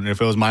children. And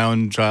if it was my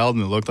own child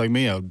and it looked like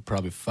me, I would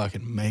probably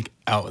fucking make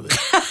out with it.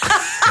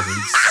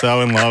 I'm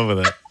so in love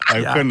with it.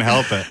 I couldn't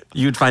help it.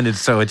 You'd find it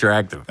so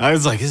attractive. I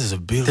was like, this is a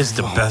beautiful. This is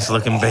the best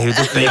looking baby.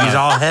 This baby's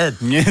all head.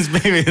 Yeah, this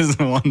baby is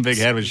one big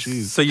head with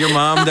shoes. So your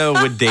mom, though,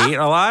 would date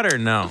a lot or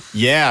no?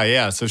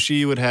 Yeah. So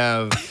she would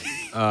have,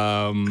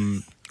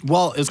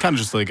 well, it was kind of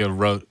just like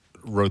a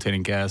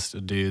rotating cast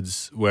of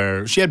dudes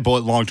where she had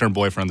long-term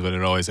boyfriends, but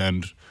it'd always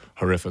end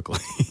horrifically.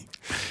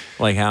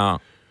 Like how?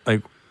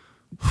 Like,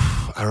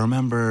 I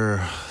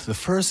remember the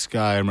first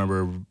guy I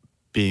remember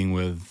being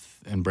with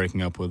and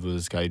breaking up with was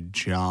this guy,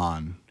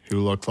 John, who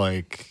looked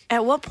like...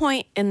 At what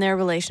point in their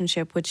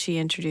relationship would she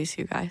introduce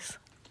you guys?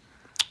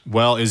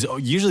 Well, is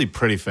usually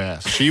pretty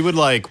fast. She would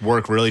like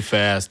work really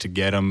fast to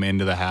get him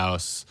into the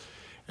house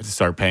and to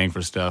start paying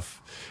for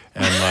stuff.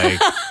 And like,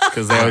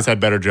 because they always had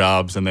better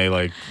jobs and they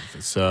like,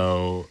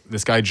 so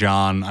this guy,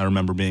 John, I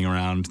remember being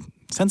around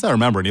since I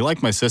remember, and he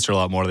liked my sister a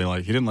lot more than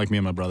he didn't like me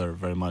and my brother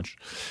very much.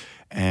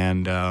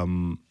 And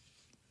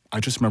I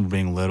just remember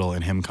being little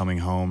and him coming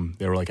home.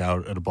 They were like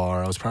out at a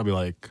bar. I was probably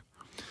like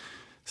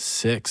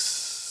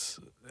 6,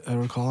 I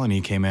recall, and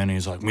he came in and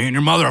he's like, "Me and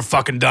your mother are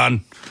fucking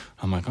done."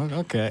 I'm like, "Oh,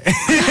 okay."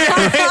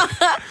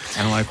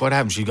 And I'm like, "What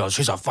happened?" She goes,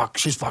 she's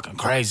fucking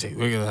crazy.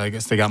 I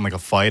guess they got in like a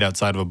fight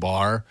outside of a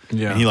bar.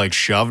 Yeah. And he like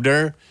shoved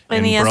her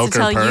and he has broke to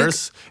her tell you-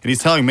 purse. And he's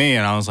telling me,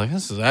 and I was like,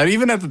 "This is."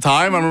 Even at the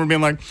time, I remember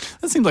being like,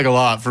 "That seems like a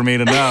lot for me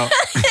to know."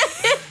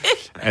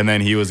 And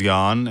then he was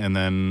gone, and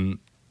then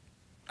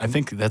I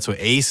think that's what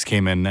Ace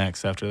came in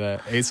next. After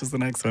that, Ace was the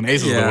next one.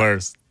 Ace was the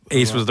worst.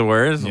 Ace was the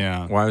worst?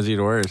 Yeah. Why was he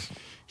the worst?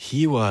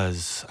 He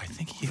was, I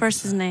think he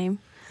First his name.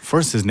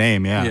 First his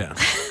name, yeah. Yeah.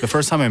 The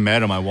first time I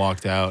met him, I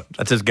walked out.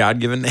 That's his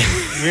God-given name.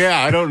 Yeah,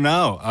 I don't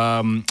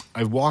know.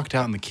 I walked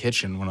out in the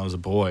kitchen when I was a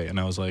boy, and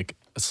I was like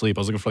asleep.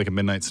 I was looking for like a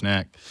midnight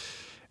snack,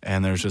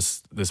 and there's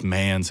just this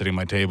man sitting at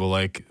my table.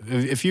 Like,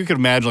 if you could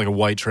imagine like a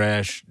white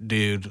trash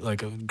dude,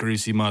 like a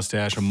greasy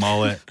mustache, a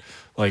mullet,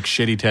 like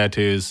shitty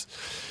tattoos.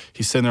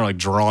 He's sitting there like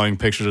drawing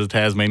pictures of the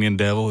Tasmanian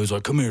devil. He's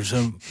like, "Come here,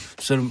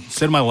 sit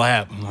in my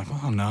lap." I'm like,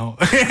 "Oh no!"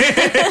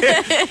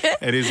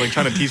 And he's like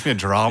trying to teach me to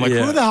draw. I'm like,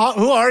 Yeah.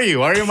 Who are you?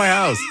 Why are you in my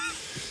house?"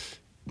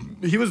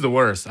 He was the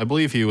worst. I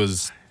believe he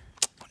was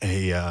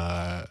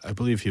I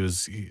believe he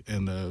was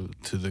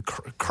to the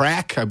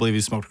crack. I believe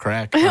he smoked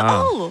crack.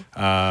 Oh.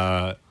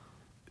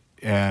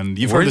 And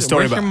you've heard the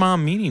story where's about your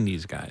mom meeting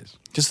these guys?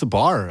 just the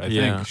bar. I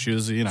Yeah. think she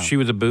was, She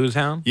was a booze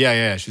hound?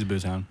 yeah, she's a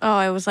booze hound. Oh,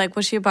 I was like,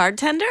 was she a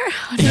bartender?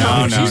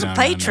 No, she's no, a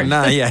patron.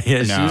 Nah, yeah.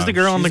 She No, was the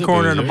girl in the she's a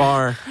corner in the boozer.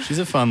 bar. She's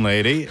a fun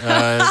lady.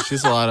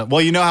 She's a lot of.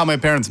 Well, you know how my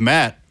parents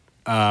met.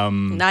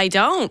 I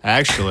don't.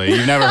 Actually,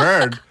 you've never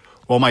heard.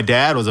 Well, my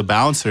dad was a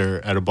bouncer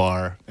at a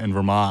bar in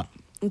Vermont.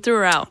 Threw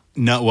her out.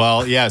 No,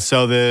 well, yeah.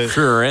 So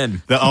Threw her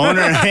in. the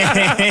owner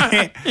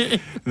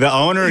the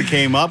owner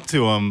came up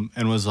to him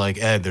and was like,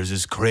 "Ed, there's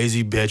this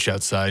crazy bitch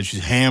outside.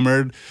 She's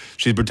hammered.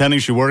 She's pretending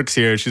she works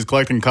here. She's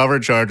collecting cover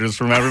charges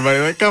from everybody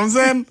that comes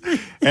in."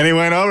 And he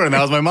went over, and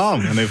that was my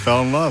mom, and they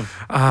fell in love.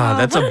 Ah,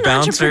 that's what a an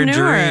bouncer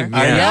entrepreneur. dream.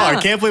 I know. Yeah.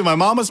 I can't believe my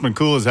mom must have been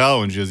cool as hell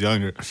when she was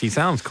younger. She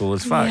sounds cool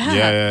as fuck. Yeah.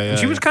 Yeah. And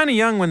she was kind of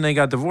young when they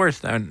got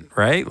divorced, then,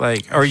 right?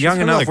 Like, or young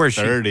probably enough like where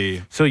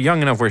 30. so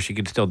young enough where she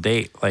could still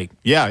date, like,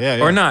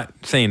 Yeah. or not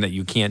saying that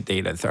you can't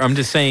date at. I'm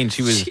just saying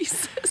she was.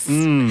 Jesus.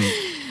 Mm.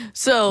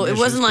 So Yeah, it she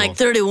wasn't was like cool.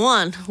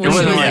 31 when she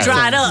wasn't was like-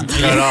 dried up.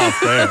 Cut off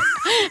there.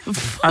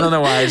 I don't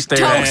know why I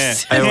stared.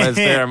 Toast. I was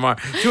there more.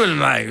 She wasn't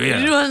like, She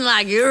yeah. wasn't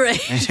like your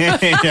age.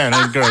 Yeah,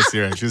 no, gross.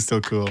 You're right. She's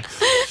still cool.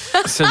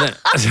 So then,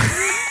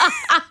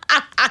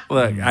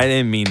 look, I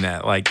didn't mean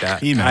that like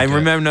that. He meant I it.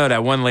 remember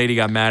that one lady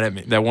got mad at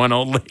me. That one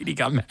old lady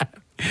got mad.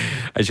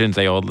 I shouldn't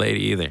say old lady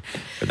either,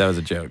 but that was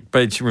a joke.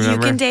 But you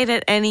remember, You can date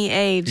at any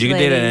age. you can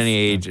date at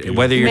ladies. any age,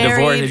 whether you're Married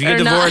divorced. If you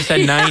get or not. divorced at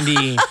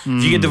 90, if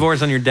you get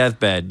divorced on your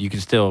deathbed, you can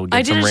still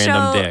I get did some a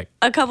random show dick.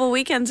 a couple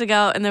weekends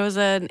ago, and there was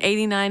an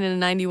 89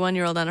 and a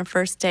 91-year-old on a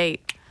first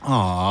date.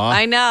 Aw.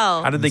 I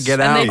know. How did they get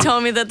and out? they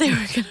told me that they were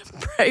going to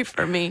pray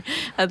for me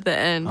at the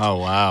end Oh,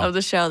 wow. of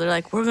the show. They're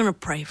like, we're going to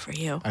pray for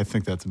you. I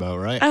think that's about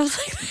right. I was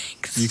like,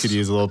 thanks. You could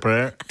use a little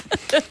prayer.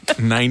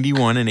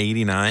 91 and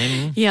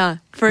 89. Yeah, Who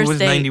first was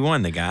date.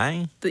 91? The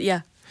guy?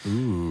 Yeah,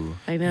 Ooh.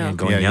 I know. Yeah,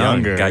 going Yeah, young.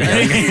 younger. Got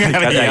young.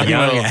 Got that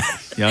young.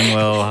 Young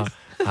little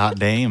hot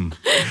dame.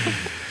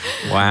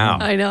 Wow.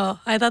 I know.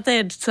 I thought they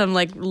had some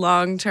like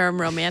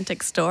long-term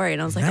romantic story,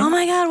 and I was like, "Oh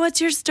my god,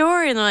 what's your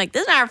story?" And they're like,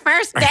 "This is our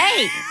first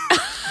date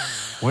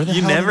Where the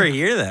You hell never did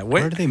hear that.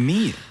 Where Where, do they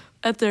meet?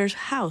 at their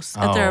house,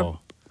 at their Oh.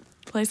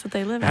 place that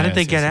they live how at." did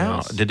they Yes, get yes, out?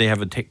 yes. Did they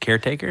have a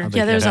caretaker? How'd they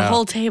Yeah, there was get a out?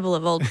 whole table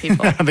of old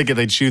people. I think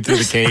they chewed through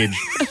the cage.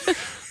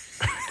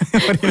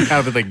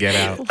 How did they get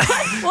out?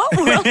 What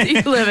world do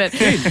you live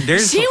in?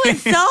 There's She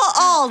was so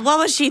old. What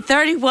was she?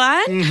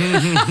 31?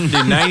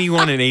 dude,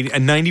 91 and 80. A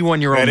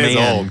 91-year-old That is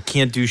man old.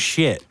 can't do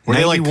shit. Were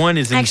they, like- 91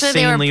 is Actually, they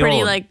were insanely pretty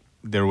old. like.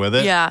 They're with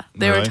it? Yeah,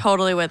 they were Really?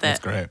 totally with it. That's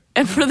great.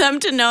 And for them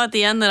to know at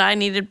the end that I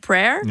needed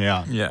prayer,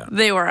 Yeah. Yeah.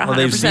 they were 100% Well,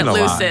 they've seen a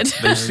lot. lucid.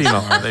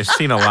 They've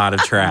seen a lot of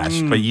trash,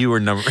 but you were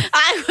number.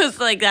 I was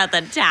like at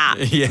the top.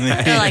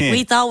 Yeah. They're like,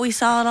 we thought we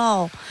saw it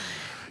all,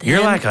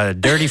 You're like a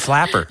dirty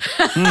flapper,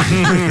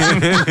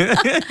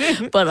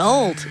 but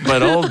old.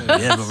 but old.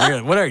 Yeah,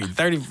 but what are you,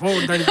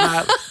 34,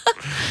 35?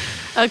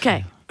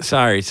 Okay.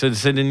 Sorry. So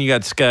then you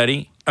got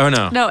Scuddy. Oh,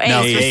 no. No, Ace.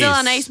 No, We're still Ace.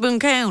 on Ace Boone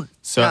Coon.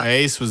 So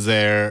Ace was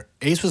there.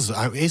 Ace was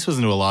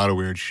into a lot of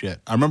weird shit.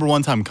 I remember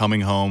one time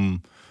coming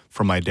home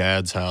from my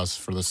dad's house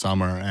for the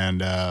summer,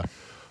 and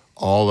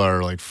all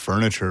our like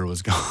furniture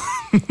was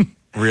gone.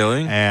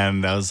 Really?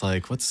 And I was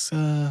like, what's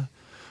going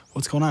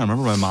on? I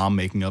remember my mom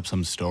making up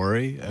some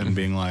story and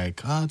being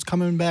like, oh, it's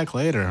coming back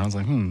later. And I was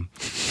like,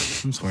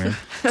 that's weird.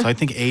 So I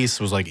think Ace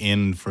was like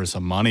in for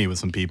some money with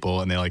some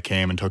people, and they like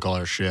came and took all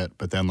our shit,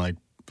 but then like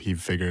he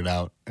figured it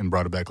out and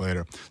brought it back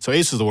later. So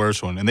Ace was the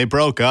worst one. And they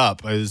broke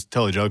up. I was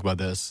telling a joke about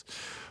this,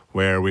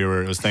 where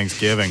it was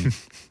Thanksgiving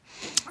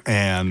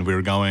and we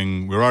were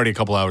already a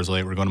couple hours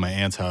late. We were going to my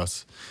aunt's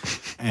house.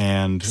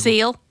 And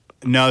Seal.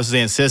 no, this is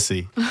Aunt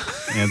Sissy.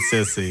 Aunt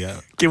Sissy. Yeah.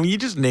 Can you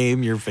just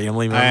name your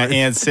family members?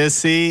 Aunt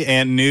Sissy,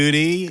 Aunt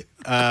Nudie,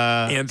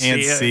 Aunt Aunt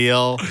Sia.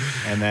 Seal,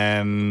 and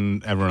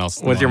then everyone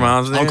else. What's your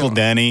mom's name? Uncle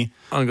Denny.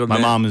 Uncle My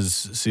Dan. mom is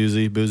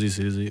Susie, Boozy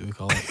Susie, we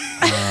call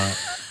it.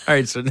 All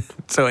right,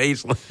 so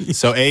Ace.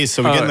 So we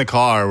get in the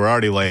car. We're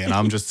already late, and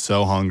I'm just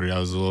so hungry. I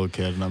was a little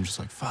kid, and I'm just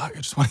like, fuck,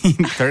 I just want to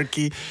eat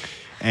turkey.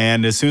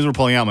 And as soon as we're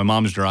pulling out, my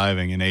mom's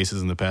driving, and Ace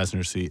is in the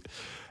passenger seat.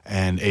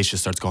 And Ace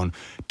just starts going,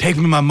 take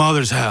me to my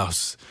mother's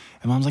house.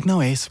 And Mom's like,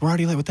 no, Ace, we're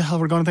already late. What the hell?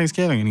 We're going to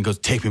Thanksgiving. And he goes,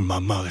 take me to my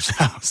mother's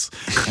house.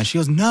 And she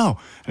goes, no.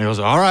 And he goes,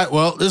 all right,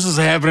 well, this is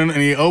happening. And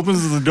he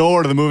opens the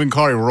door to the moving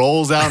car. He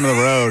rolls out into the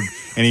road,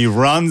 and he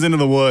runs into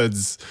the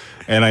woods.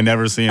 And I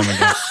never see him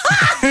again.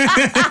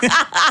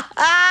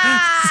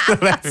 So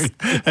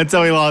that's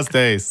how he lost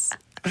Ace.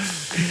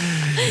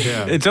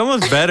 Yeah. It's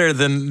almost better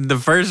than the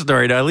first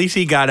story. Though. At least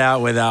he got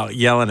out without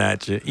yelling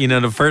at you. You know,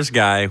 the first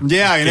guy.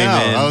 Yeah, I know.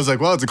 In, I was like,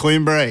 well, it's a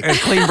clean break. A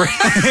clean break.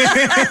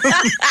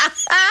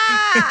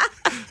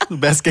 The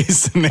best case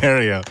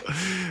scenario.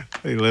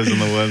 He lives in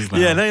the woods now.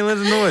 Yeah, no, he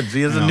lives in the woods.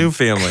 He has a new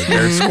family.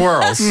 They're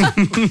squirrels.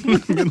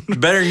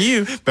 Better than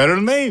you. Better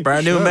than me.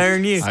 Brand new and better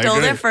than you.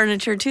 Stole their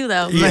furniture too,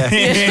 though. Yeah.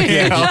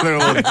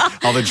 Yeah,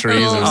 all the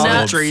trees are All the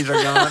sold. trees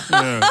are gone.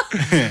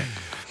 Yeah.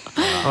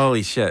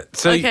 Holy shit.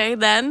 So, Okay,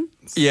 then.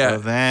 yeah.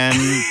 So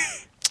then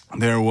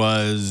there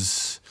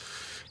was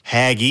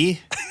Haggy.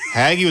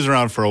 Haggy was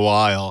around for a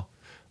while.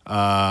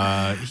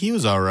 He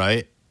was all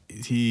right.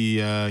 He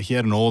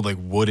had an old like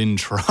wooden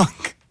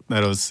truck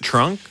that was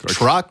Trunk?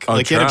 truck. Oh,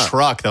 like he had a truck.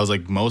 truck that was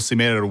like mostly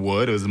made out of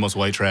wood. It was the most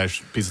white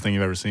trash piece of thing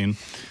you've ever seen.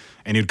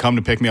 And he'd come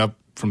to pick me up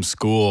from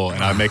school,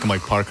 and I'd make him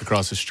like park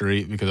across the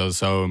street because I was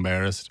so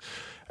embarrassed.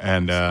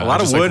 And a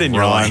lot of wood in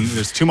your life.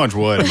 There's too much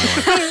wood in my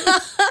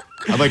life.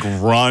 I'd like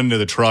run to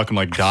the truck and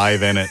like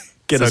dive in it.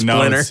 Get a no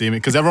one would splinter. see me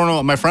because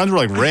my friends were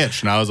like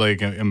rich, and I was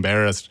like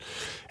embarrassed.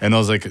 And I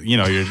was like, you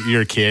know,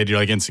 you're a kid, you're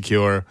like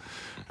insecure,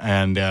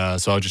 and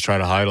so I would just try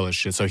to hide all this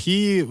shit. So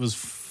he was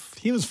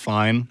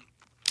fine.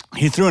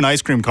 He threw an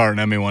ice cream carton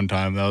at me one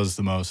time. That was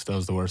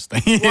the worst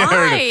thing.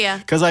 Why?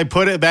 Because I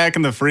put it back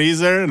in the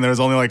freezer and there was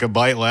only like a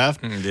bite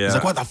left. Yeah. He's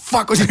like, what the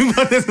fuck would you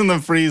put this in the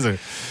freezer?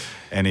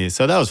 And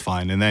so that was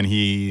fine. And then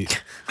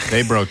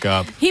they broke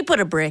up. He put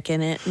a brick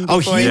in it Oh,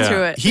 before he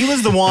threw it. He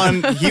was the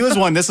one. He was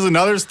one. This is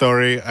another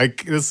story.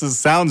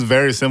 Sounds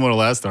very similar to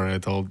last story I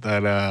told.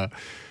 That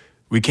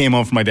we came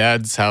home from my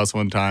dad's house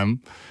one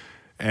time,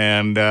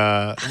 and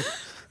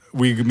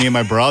me and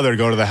my brother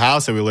go to the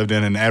house that we lived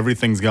in, and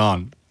everything's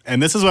gone.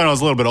 And this is when I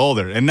was a little bit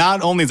older. And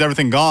not only is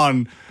everything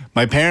gone,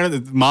 my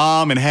parents,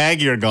 Mom and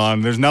Haggy are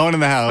gone. There's no one in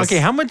the house. Okay,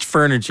 how much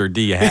furniture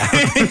do you have?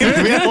 We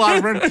had a lot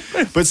of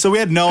furniture. But so we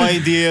had no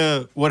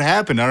idea what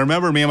happened. I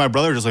remember me and my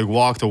brother just like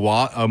walked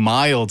a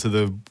mile to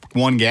the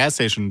one gas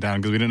station in town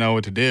because we didn't know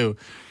what to do.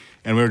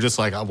 And we were just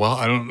like, well,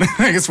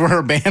 I guess we're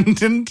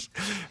abandoned.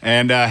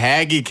 And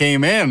Haggy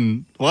came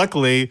in,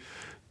 luckily.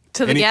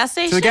 To the gas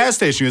station? To the gas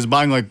station. He was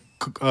buying like,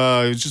 he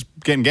was just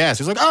getting gas.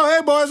 He's like, oh,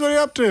 hey, boys, what are you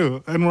up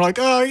to? And we're like,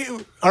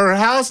 oh, our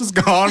house is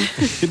gone.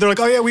 They're like,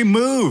 oh, yeah, we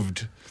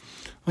moved.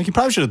 Like, you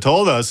probably should have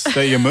told us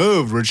that you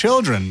moved. We're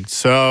children.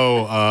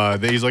 So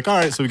he's like, all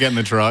right. So we get in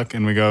the truck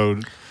and we go.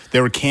 They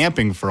were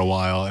camping for a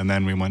while, and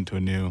then we went to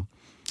a new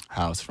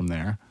house from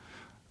there.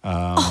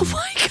 Oh,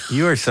 my God.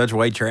 You are such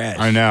white trash.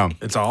 I know.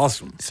 It's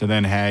awesome. So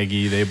then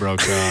Haggy, they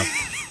broke up.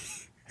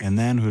 And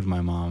then who'd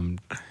my mom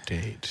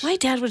date? My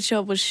dad would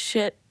show up with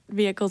shit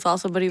vehicles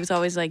also, but he was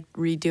always like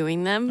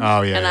redoing them.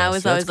 Oh, yeah, and yeah. I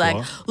was So always that's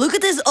like, cool. look at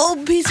this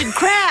old piece of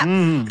crap.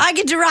 I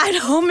get to ride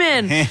home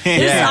in.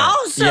 It's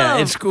awesome. Yeah,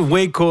 it's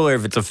way cooler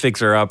if it's a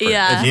fixer-upper.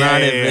 Yeah. It's Yeah,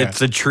 not yeah, if yeah.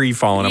 it's a tree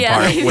falling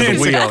Yeah. apart with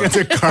a wheel. It's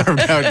a carved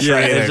out tree.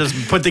 Yeah, that it's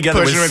just put together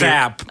with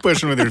sap.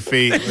 Pushing with your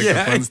feet. Like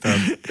Yeah. the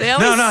Flintstones. They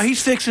always, No,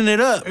 he's fixing it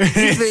up.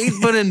 He's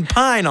putting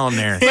pine on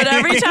there. But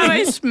every time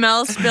I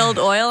smell spilled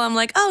oil, I'm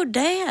like, oh,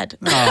 Dad.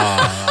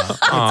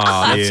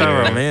 Oh, that's so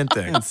Yeah.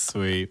 romantic. That's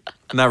sweet.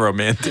 Not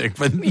romantic,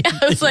 but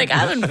I was like, I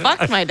haven't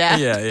fucked my dad.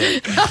 yeah.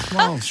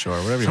 Well, sure,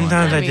 whatever you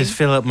Sometimes want. I just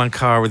fill up my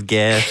car with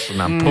gas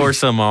and I pour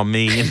some on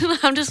me. And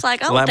I'm just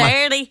like, oh, Let my-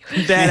 Daddy.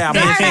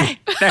 Daddy,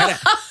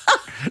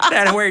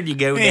 Daddy, where'd you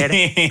go,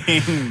 Daddy?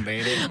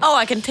 Oh,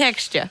 I can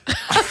text you.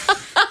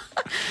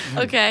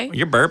 Okay.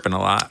 You're burping a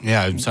lot.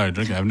 Yeah, I'm sorry,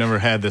 drinking. I've never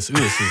had this. Ooh,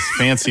 this is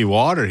fancy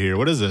water here.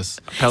 What is this?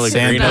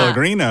 Pellegrino. San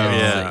Pellegrino.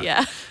 Yeah.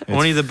 Yeah.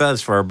 Only the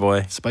best for our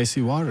boy.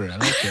 Spicy water. I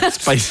like it.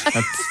 Spicy.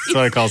 That's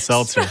what I call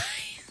seltzer.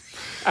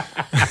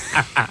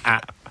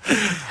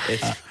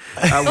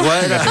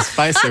 What?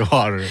 Spicy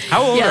water.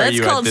 How old Yeah, are that's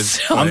you called at this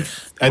so- point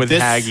At with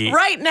this- Haggy?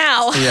 Right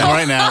now. Yeah,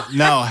 right now.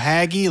 No,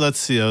 Haggy, let's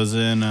see. I was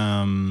in,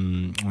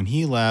 when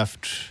he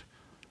left,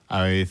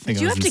 I think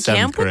Did you I have was to in seventh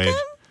camp with grade. them?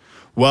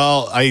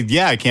 Well, I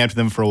camped with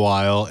them for a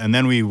while, and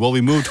then we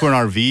moved to an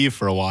RV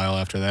for a while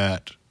after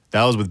that.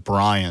 That was with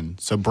Brian.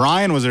 So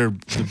Brian was the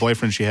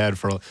boyfriend she had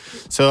for.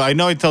 So I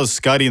know he tells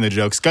Scuddy in the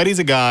joke. Scuddy's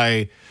a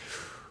guy.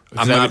 I'm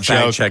I have a not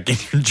fact joke. checking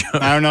your joke.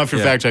 I don't know if you're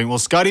Yeah. fact checking. Well,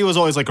 Scuddy was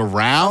always like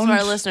around.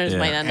 Our listeners Yeah.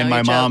 might not know And my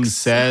your mom jokes.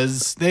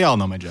 says they all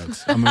know my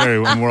jokes. I'm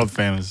world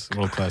famous,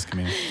 world class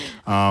comedian.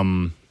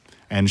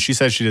 And she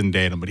says she didn't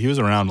date him, but he was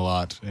around a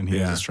lot, and he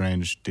was Yeah. a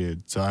strange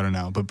dude. So I don't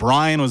know. But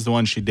Brian was the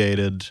one she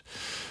dated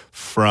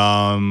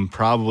from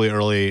probably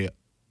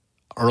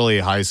early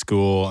high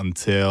school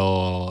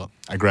until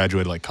I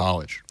graduated like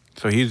college.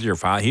 So he's your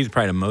father. He's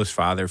probably the most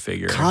father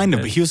figure. Kind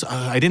of, but he was.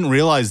 I didn't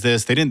realize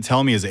this. They didn't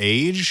tell me his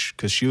age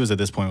because she was at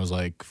this point was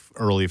like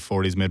early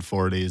 40s, mid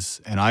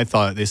 40s, and I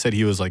thought they said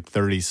he was like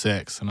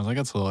 36, and I was like,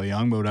 that's a little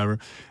young, but whatever.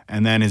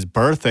 And then his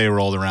birthday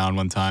rolled around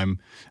one time,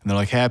 and they're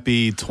like,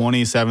 happy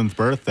 27th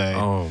birthday.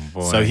 Oh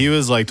boy! So he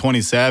was like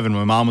 27.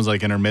 My mom was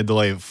like in her mid to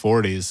late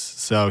 40s.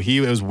 So it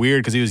was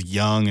weird because he was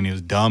young and he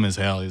was dumb as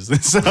hell. He was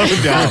so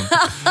dumb.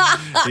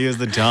 He was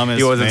the dumbest.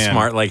 He wasn't man.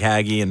 smart like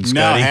Haggy and Scuddy.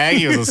 No,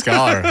 Haggy was a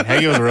scholar.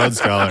 Haggy was a Rhodes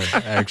Scholar,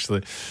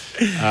 actually.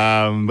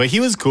 But he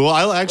was cool.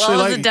 I actually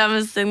What was the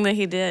dumbest thing that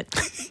he did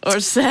or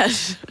said?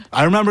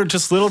 I remember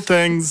just little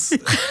things.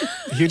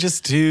 He would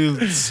just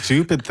do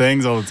stupid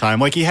things all the time.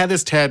 Like he had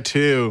this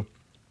tattoo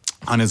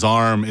on his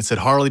arm. It said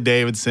Harley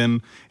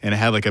Davidson, and it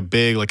had like a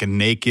big, like a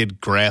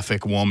naked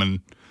graphic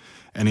woman.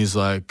 And he's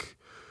like,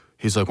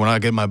 when I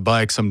get my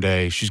bike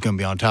someday, she's gonna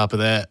be on top of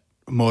that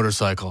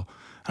motorcycle.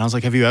 And I was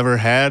like, have you ever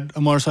had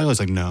a motorcycle? He's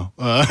like, no.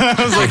 I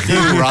was like, do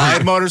you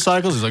ride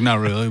motorcycles? He's like, not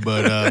really.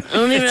 But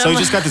so he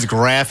just got this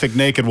graphic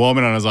naked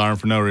woman on his arm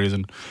for no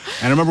reason.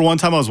 And I remember one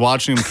time I was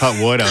watching him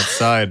cut wood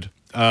outside.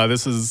 I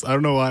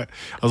don't know why. I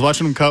was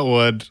watching him cut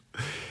wood.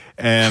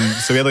 And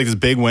so he had like this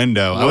big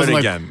window. I was like,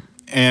 again.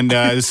 And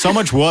there's so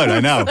much wood. I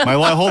know. My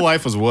whole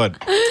life was wood.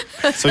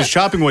 So he's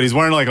chopping wood. He's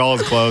wearing like all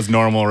his clothes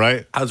normal,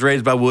 right? I was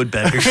raised by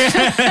woodpeckers.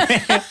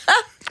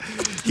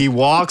 He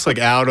walks like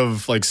out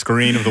of like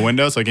screen of the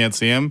window so I can't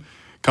see him.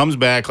 Comes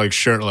back like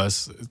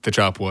shirtless to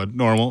chop wood,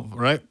 normal,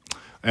 right?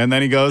 And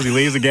then he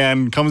leaves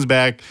again, comes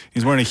back.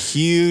 He's wearing a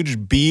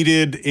huge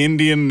beaded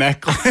Indian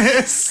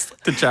necklace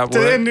to chop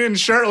wood. Indian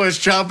shirtless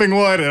chopping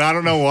wood, and I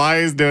don't know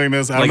why he's doing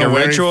this. I don't Like know a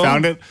where ritual? he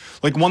found it.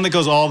 Like one that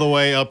goes all the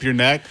way up your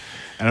neck.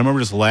 And I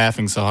remember just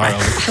laughing so hard. I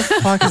was like, what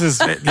the fuck is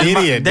this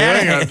idiot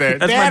doing out there?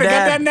 That's Dad, my get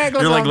dad. that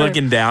necklace You're like off there.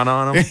 looking down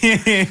on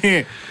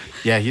him.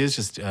 Yeah, he was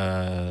just,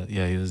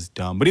 he was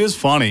dumb. But he was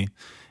funny.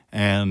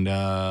 And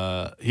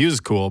he was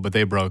cool, but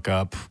they broke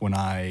up when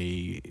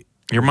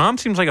Your mom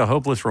seems like a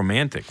hopeless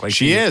romantic. Like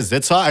She is.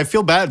 That's how I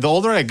feel bad. The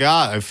older I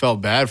got, I felt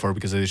bad for her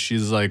because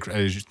she's like,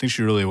 I think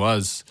she really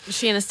was. Is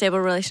she in a stable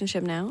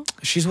relationship now?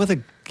 She's with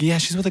a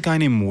guy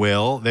named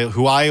Will,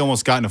 who I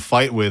almost got in a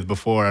fight with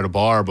before at a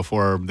bar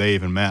before they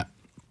even met.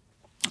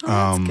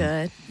 Oh, that's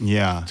good.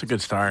 Yeah. It's a good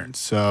start.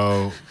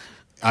 So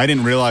I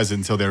didn't realize it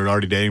until they were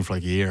already dating for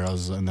like a year. My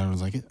friend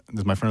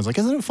was like,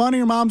 isn't it funny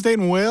your mom's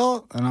dating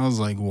Will? And I was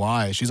like,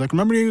 why? She's like,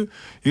 remember you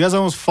guys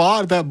almost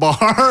fought at that bar?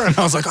 And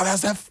I was like, oh,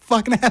 that's that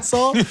fucking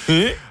asshole.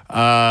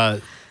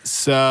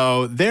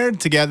 So they're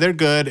together. They're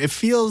good. It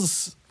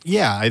feels,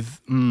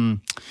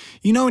 when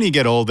you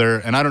get older,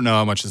 and I don't know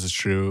how much this is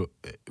true,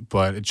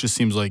 but it just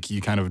seems like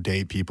you kind of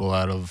date people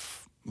out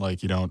of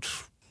like, you don't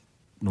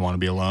want to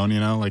be alone,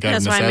 like out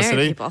of That's why I marry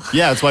necessity. people.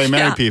 Yeah, that's why you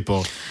marry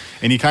people.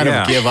 And you kind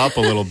of give up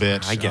a little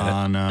bit. I get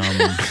on,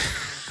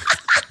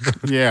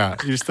 yeah,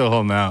 you're still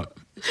holding out,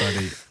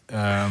 buddy.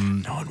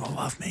 No one will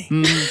love me.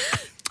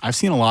 I've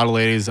seen a lot of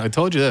ladies. I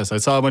told you this. I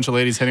saw a bunch of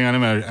ladies hitting on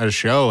him at a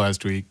show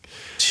last week.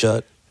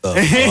 Shut up.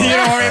 You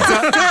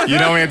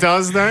don't want me to tell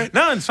us that?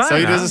 No, it's fine. So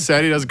he does a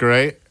set. He does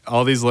great.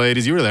 All these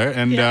ladies, you were there,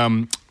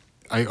 and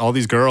all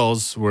these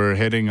girls were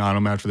hitting on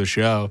him after the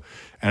show,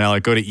 and I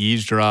like go to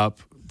eavesdrop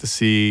to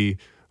see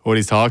what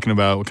he's talking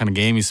about, what kind of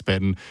game he's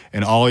spitting,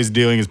 and all he's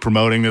doing is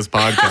promoting this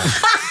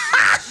podcast.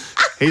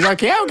 He's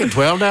like, yeah, we got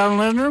 12,000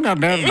 listeners, got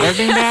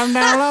 13,000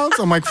 downloads.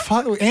 I'm like,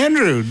 fuck,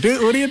 Andrew,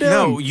 dude, what are you doing?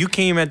 No, you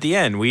came at the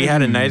end. We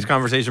had a nice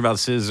conversation about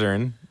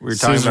scissoring. We were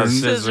talking about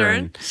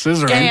scissoring.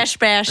 Scissoring. Gash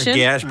bashing.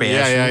 Gash bashing.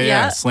 Yeah.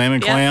 Yeah. Slam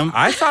and Yeah. clam.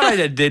 I thought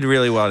I did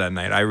really well that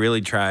night. I really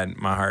tried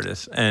my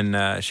hardest.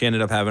 And she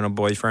ended up having a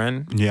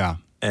boyfriend. Yeah.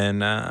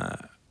 And I'm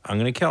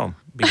going to kill him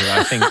because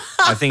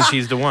I think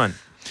she's the one.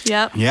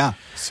 Yep. Yeah.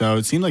 So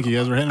it seemed like you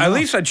guys were hitting it At off.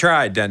 least I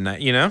tried that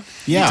night, Yeah.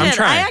 I'm Did.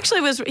 trying. I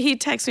actually he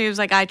texted me, he was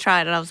like, I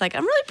tried. And I was like,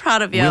 I'm really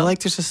proud of you. We like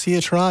to just see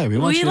you try. We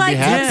want We you to like be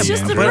to- happy. it's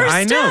just the Andrew. But first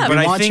I know, step. but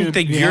We I want you think to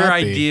that be your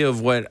happy. idea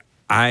of what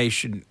I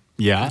should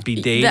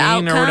be dating or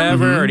outcome?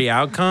 whatever, or the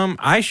outcome,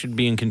 I should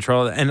be in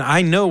control of that. And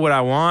I know what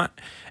I want,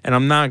 and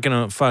I'm not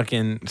going to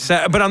fucking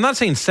but I'm not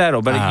saying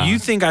settle, but you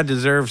think I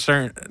deserve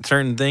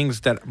certain things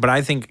but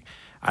I think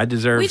I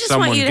deserve we just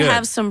someone want you to good.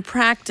 have some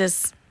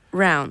practice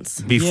rounds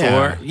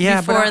Before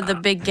before the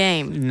big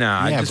game. No,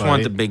 I Yeah, just buddy.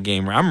 want the big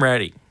game. I'm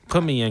ready.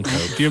 Put me in,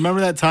 coach. Do you remember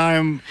that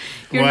time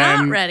You're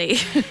when... not ready.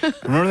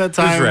 Remember that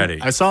time?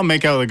 ready? I saw him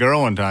make out with a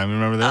girl one time.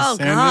 Remember this, Oh,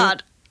 Andrew?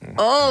 God.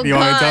 Oh, You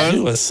want me to tell God.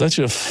 you? You are such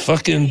a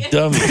fucking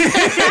dummy.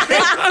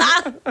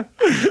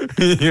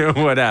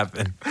 What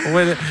happened?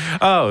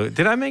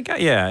 Did I make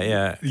out?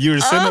 Yeah. We were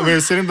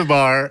sitting at the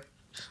bar,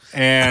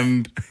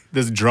 and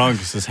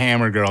this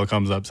hammer girl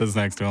comes up, sits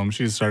next to him.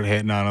 She started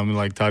hitting on him and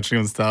like touching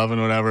him and stuff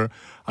and whatever.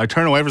 I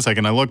turn away for a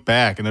second. I look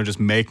back, and they're just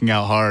making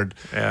out hard.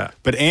 Yeah.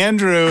 But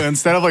Andrew,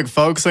 instead of like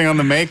focusing on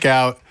the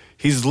makeout,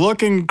 he's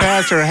looking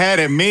past her head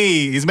at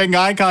me. He's making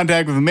eye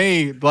contact with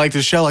me, like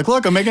to show, like,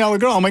 look, I'm making out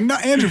with a girl. I'm like, no,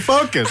 Andrew,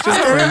 focus. Just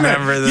I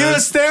remember remember You were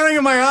this. staring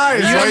in my eyes.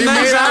 You while have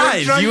nice made out with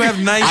eyes. drunk- You have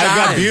nice I've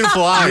got eyes.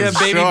 beautiful eyes. You have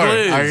baby sure.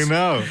 blues. I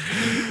know.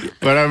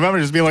 But I remember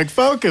just being like,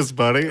 focus,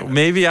 buddy.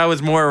 Maybe I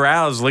was more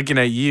aroused looking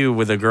at you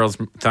with a girl's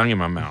tongue in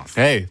my mouth.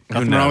 Hey,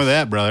 nothing wrong with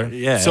that, brother.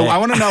 Yeah. So hey. I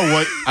want to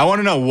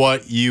know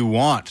what you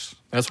want.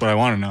 That's what I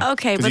want to know.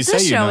 Okay, 'Cause but you say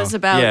this you show know. is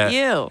about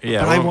you.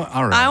 Yeah. But well,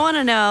 all right. I want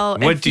to know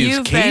What if does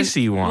you've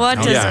Casey been, want? What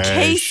does Okay,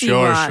 Casey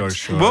want?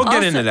 Sure. We'll get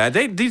Also- into that.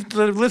 These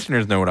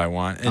listeners know what I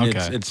want, and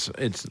Okay.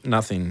 it's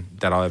nothing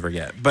that I'll ever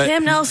get. But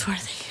Kim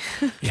Noseworthy.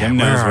 Kim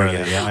where knows are where you?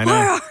 it is. I Where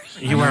know. are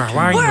you are.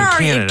 Why are Where you in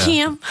are you, Canada?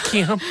 Kim?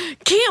 Kim,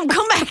 Kim,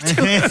 come back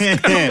to us.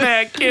 come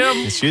back,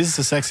 Kim. She's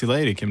a sexy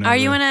lady, Kim. Are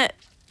you in a?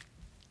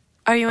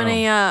 Are you in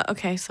Oh. a?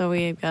 Okay, so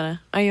we gotta.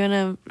 Are you in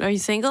a? Are you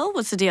single?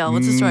 What's the deal?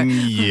 What's the story?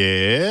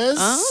 Yes.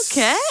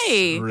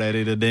 Okay.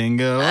 Ready to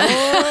dingo.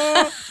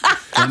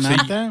 Getting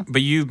out there?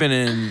 But you've been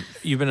in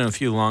a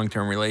few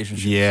long-term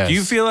relationships. Yes. Do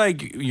you feel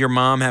like your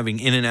mom having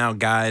in and out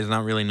guys,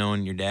 not really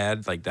knowing your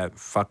dad, like that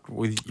fucked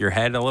with your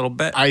head a little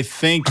bit? I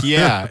think,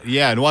 yeah.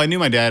 Well, I knew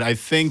my dad. I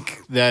think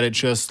that it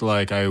just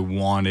like I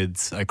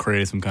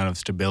created some kind of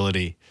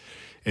stability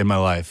in my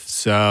life.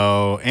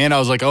 So, and I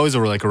was like always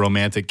a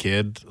romantic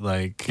kid.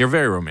 Like You're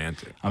very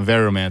romantic. I'm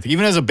very romantic.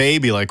 Even as a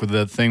baby, like with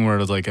the thing where it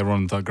was like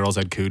everyone thought girls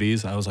had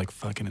cooties, I was like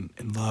fucking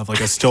in love.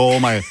 Like I stole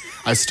my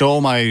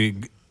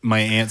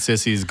Aunt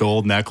Sissy's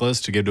gold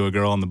necklace to give to a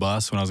girl on the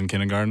bus when I was in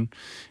kindergarten,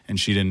 and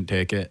she didn't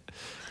take it.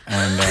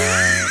 And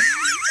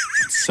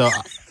so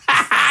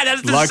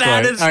That's the luckily,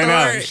 saddest story.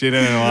 I know she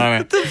didn't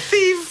want it. The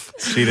thief.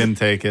 She didn't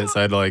take it, so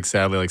I had to like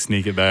sadly like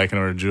sneak it back in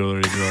her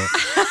jewelry drawer.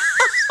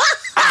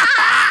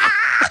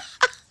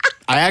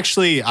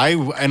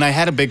 I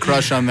had a big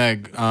crush on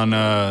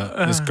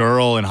this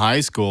girl in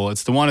high school.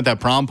 It's the one at that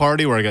prom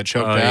party where I got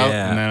choked out,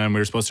 yeah. and then we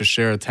were supposed to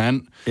share a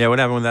tent. Yeah, what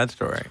happened with that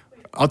story?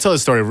 I'll tell the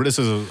story. I'll tell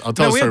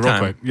the we story have real time.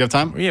 quick. You have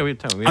time? Yeah, we have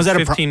time. We I was have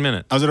at 15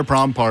 minutes. I was at a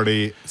prom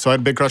party, so I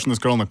had a big crush on this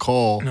girl,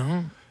 Nicole.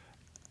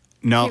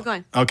 No. Keep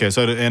going. Okay,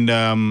 so we're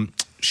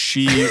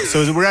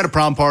at a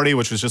prom party,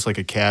 which was just like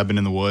a cabin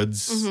in the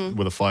woods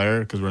with a fire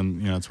because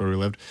that's where we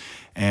lived,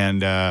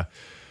 and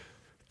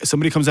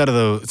somebody comes out of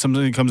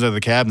the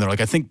cab and they're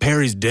like, I think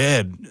Perry's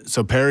dead.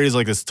 So Perry's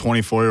like this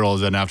 24-year-old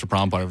is at an after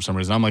prom party for some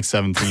reason. I'm like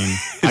 17.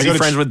 Is he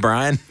friends with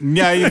Brian?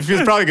 Yeah, he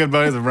was probably good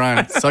buddies with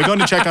Brian. So I go in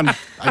to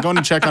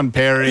check on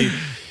Perry.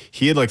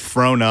 He had like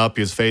thrown up.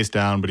 He was face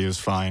down, but he was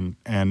fine.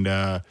 And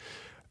I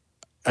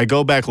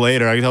go back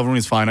later. I tell everyone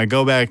he's fine. I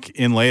go back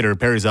in later.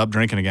 Perry's up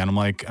drinking again.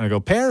 I go,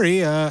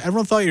 Perry,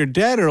 everyone thought you were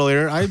dead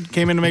earlier. I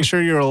came in to make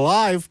sure you're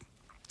alive.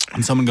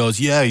 And someone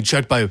goes, yeah, he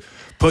checked by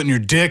putting your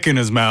dick in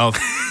his mouth.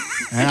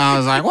 And I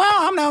was like, well,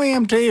 I'm no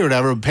EMT or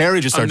whatever.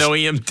 Perry just starts. No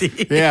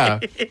EMT. Yeah.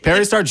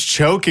 Perry starts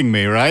choking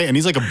me, right? And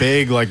he's like a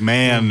big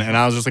man, and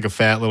I was just like a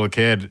fat little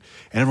kid. And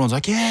everyone's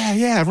like,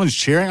 yeah. Everyone's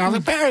cheering. I was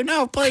like, Perry,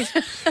 no, please.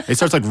 He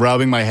starts like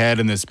rubbing my head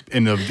in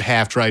the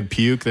half-dried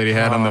puke that he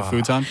had on the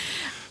futon.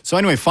 So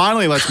anyway,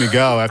 finally he lets me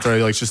go after I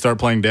like just start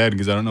playing dead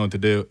because I don't know what to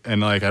do.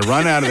 And like I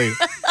run out of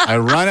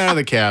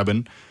the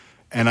cabin,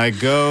 and I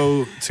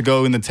go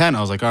in the tent.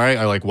 I was like, all right.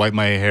 I like wipe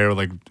my hair with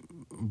like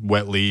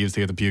wet leaves to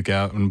get the puke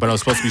out, but I was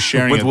supposed to be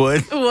sharing With it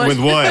wood? with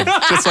wood,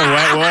 just like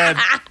wet wood.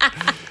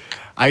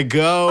 I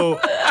go.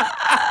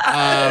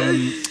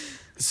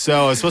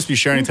 So I was supposed to be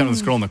sharing a tent with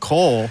this girl,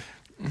 Nicole,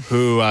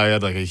 who I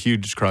had like a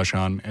huge crush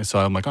on. And so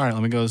I'm like, all right,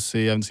 let me go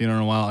see. I haven't seen her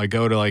in a while. I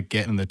go to like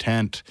get in the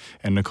tent,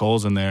 and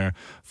Nicole's in there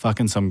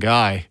fucking some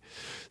guy.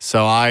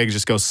 So I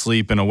just go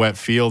sleep in a wet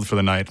field for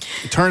the night.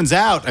 It turns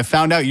out, I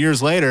found out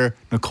years later,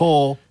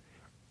 Nicole,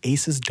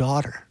 Ace's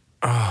daughter.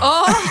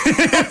 Oh.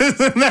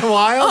 Isn't that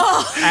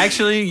wild?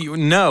 Actually,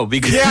 no,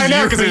 because Yeah, I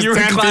know, 'cause there's you were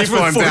in 10 class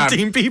people with in town.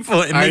 14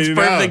 people. It I makes know.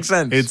 perfect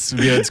sense.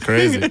 It's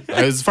crazy.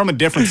 I was from a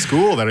different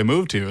school that I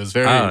moved to. It was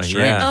very strange.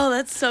 yeah. Oh,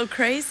 that's so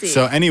crazy.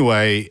 So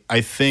anyway,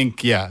 I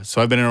think,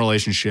 so I've been in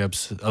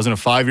relationships. I was in a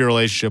 5-year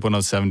relationship when I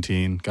was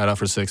 17, got out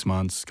for 6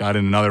 months, got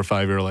in another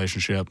 5-year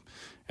relationship,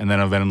 and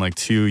then I've been in like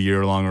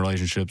 2-year-long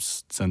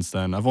relationships since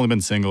then. I've only been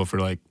single for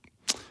like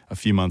a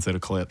few months at a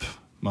clip,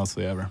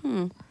 mostly ever.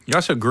 You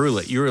also grew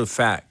it. You were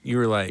fat. You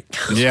were like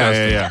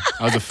Yeah.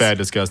 I was a fat,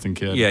 disgusting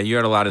kid. Yeah, you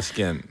had a lot of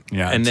skin.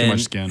 Yeah, and too then,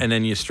 much skin. And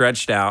then you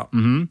stretched out.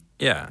 Mm-hmm.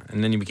 Yeah,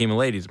 and then you became a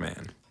ladies'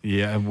 man.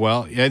 Yeah,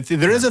 well,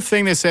 there is a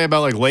thing they say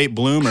about like late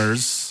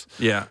bloomers.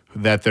 Yeah.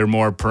 That they're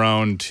more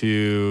prone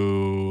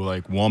to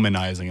like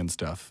womanizing and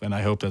stuff. And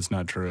I hope that's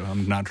not true.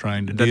 I'm not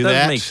trying to do that. That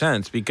doesn't make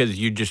sense because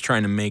you're just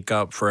trying to make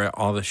up for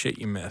all the shit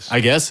you missed. I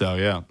guess so,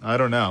 yeah. I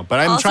don't know. But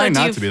I'm Also, trying do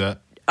not you to be that.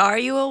 Are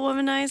you a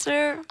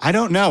womanizer? I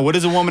don't know. What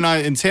does a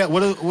womanizer entail?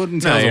 What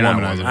entails a you're not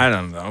womanizer? I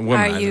don't know. Are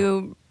Womanizer.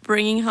 you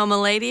bringing home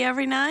a lady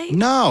every night?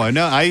 No.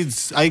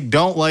 I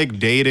don't like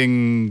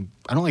dating.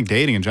 I don't like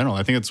dating in general.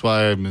 I think that's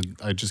why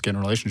I just get in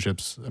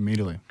relationships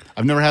immediately.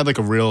 I've never had like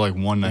a real like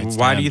one night stand.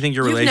 Why do you think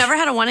your You've relationship? never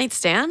had a one-night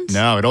stand?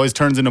 No, it always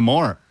turns into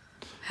more.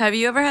 Have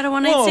you ever had a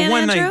one-night Well, stand,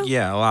 one Andrew? night,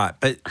 yeah, a lot.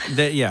 But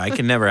I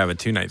can never have a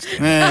 2-night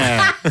stand.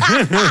 Eh.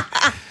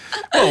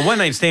 Well, a one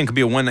night stand could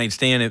be a one night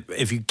stand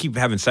if you keep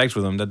having sex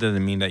with them. That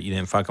doesn't mean that you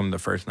didn't fuck them the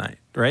first night,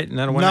 right? Isn't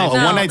that a one night No,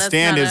 stand? a one night that's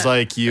stand not is it.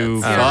 like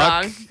you That's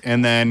fuck wrong.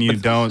 and then you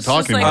don't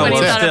talk Just like anymore. when he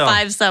well,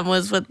 thought still. a fivesome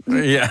was with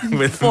Yeah,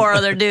 with 4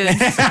 other dudes.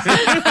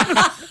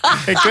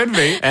 It could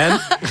be. And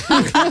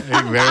It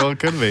very well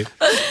could be.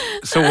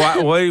 so,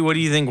 what do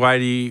you think? Why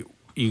do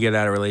you get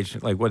out of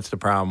relationship? Like, what's the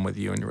problem with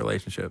you and your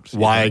relationships?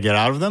 Why I get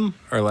out of them?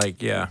 Or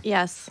like, yeah,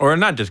 Yes. or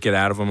not just get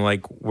out of them.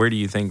 Like, where do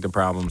you think the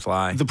problems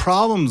lie? The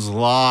problems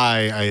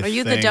lie, Are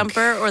you the think-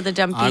 dumper or the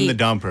dumpy? I'm the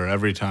dumper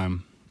every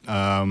time.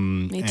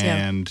 Me too.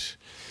 And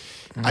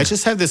I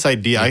just have this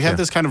idea. I have too.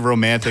 this kind of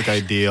romantic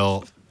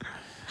ideal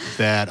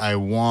that I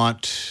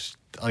want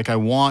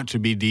to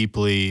be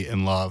deeply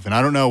in love. And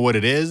I don't know what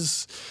it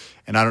is,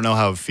 and I don't know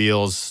how it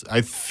feels.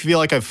 I feel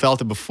like I've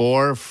felt it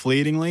before,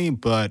 fleetingly,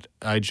 but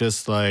I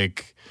just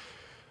like,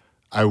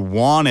 I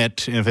want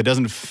it. And if it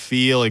doesn't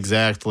feel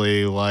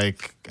exactly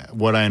like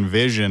what I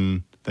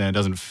envision, then it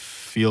doesn't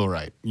feel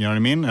right. You know what I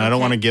mean? And I don't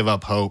Okay. want to give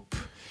up hope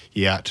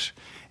yet.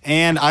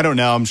 And I don't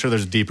know. I'm sure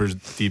there's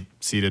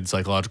deep-seated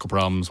psychological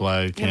problems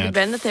why I can't. you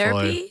been to therapy?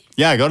 fully-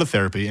 Yeah, I go to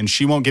therapy, and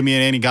she won't give me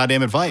any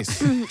goddamn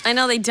advice. I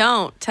know they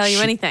don't tell you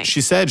anything. She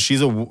said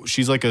she's a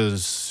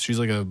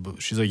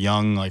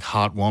young like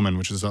hot woman,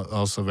 which is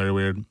also very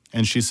weird.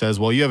 And she says,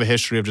 "Well, you have a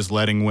history of just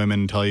letting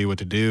women tell you what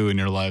to do in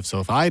your life. So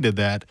if I did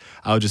that,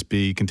 I would just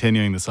be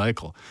continuing the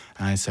cycle."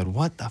 And I said,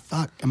 "What the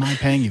fuck am I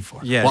paying you for?"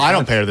 Yeah, well, I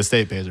don't that's- pay her. The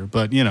state pays her,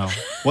 but you know,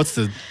 what's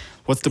de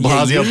Yeah,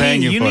 Blasio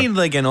paying you you for? need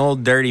like an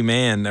old dirty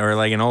man or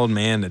like an old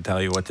man to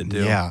tell you what to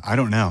do. Yeah, I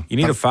don't know. You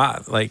need a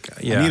father. Like,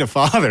 yeah. I need a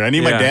father. I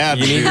need my Yeah, dad.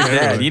 You to need do your that.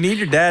 dad. You need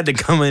your dad to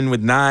come in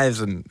with knives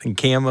and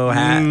camo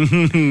hat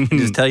and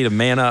just tell you to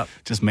man up.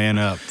 Just man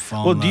up.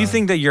 fall Well, in do you love.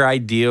 think that your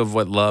idea of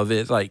what love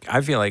is, like, I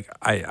feel like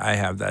I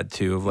have that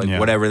too, of like Yeah.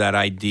 whatever that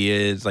idea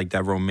is, like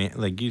that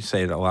like you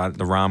say it a lot,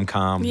 the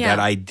rom-com, Yeah.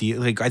 that idea.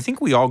 Like, I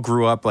think we all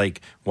grew up like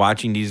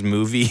watching these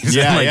movies.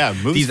 Yeah, and, like, yeah,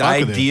 movies these fuck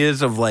with it.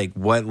 ideas of like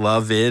what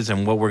love is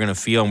and what we're going to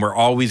feel and we're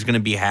always going to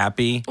be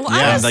happy. well,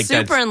 Yeah. I was Like,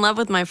 super that's- in love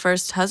with my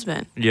first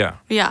husband. Yeah.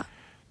 Yeah.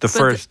 The But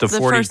first, the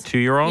first-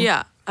 42-year-old?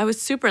 Yeah. I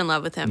was super in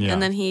love with him. Yeah.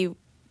 And then he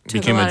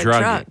took Became a a lot druggie.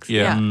 of drugs.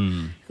 Yeah.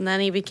 And then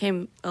he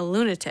became a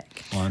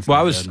lunatic. that's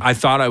Well, not good. I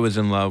thought I was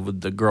in love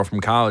with the girl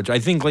from college. I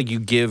think like you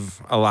give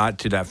a lot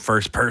to that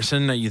first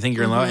person that you think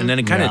you're in love, and then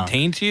it kind of Yeah.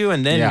 taints you,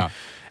 and then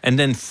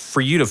Yeah.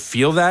 for you to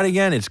feel that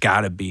again, it's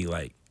got to be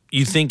like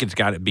you think it's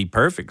got to be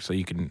perfect, so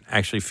you can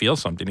actually feel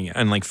something again,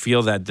 and like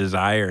feel that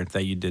desire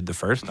that you did the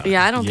first time.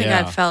 Yeah, I don't think Yeah.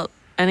 I'd felt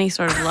any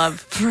sort of love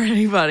for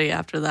anybody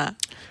after that.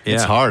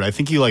 It's Yeah. hard. I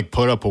think you like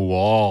put up a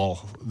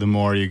wall the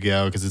more you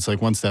go because it's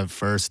like once that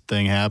first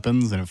thing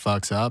happens and it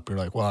fucks up, you're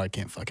like, well, I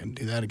can't fucking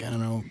do that again. I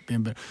don't know.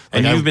 And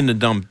Like, you've been the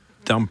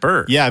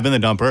dumper. Yeah, I've been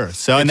the dumper.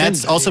 So, and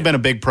It's that's also been a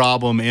big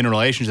problem in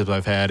relationships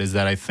I've had is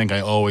that I think I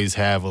always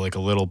have like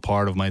a little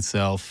part of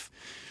myself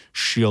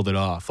shielded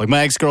off. Like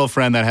my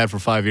ex-girlfriend that I had for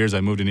 5 years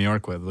I moved to New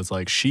York with was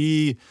like,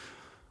 she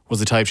was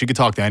the type, she could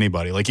talk to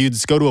anybody. Like you'd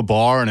just go to a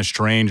bar and a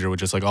stranger would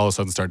just like all of a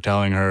sudden start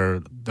telling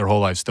her their whole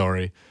life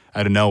story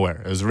out of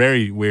nowhere. It was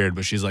very weird,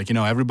 but she's like, you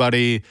know, I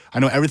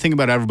know everything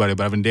about everybody,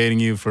 but I've been dating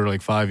you for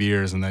like 5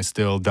 years and I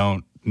still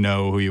don't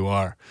know who you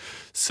are.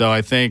 So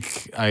I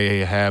think I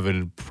have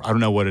it, I don't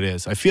know what it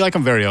is. I feel like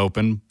I'm very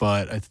open,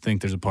 but I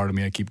think there's a part of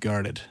me I keep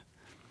guarded.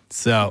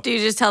 So Do you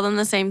just tell them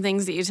the same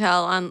things that you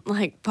tell on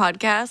like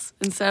podcasts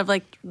instead of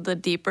like the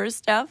deeper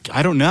stuff?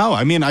 I don't know.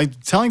 I mean, I'm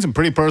telling some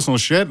pretty personal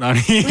shit on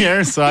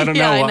here, so I don't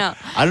Yeah, know. I What, know.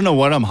 I don't know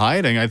what I'm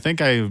hiding. I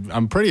think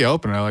I'm pretty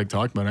open. I like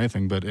talking about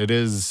anything, but it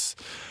is.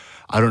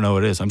 I don't know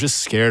what it is. I'm just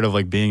scared of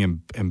like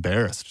being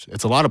embarrassed.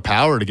 It's a lot of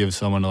power to give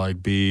someone to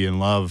like be in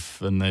love,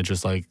 and they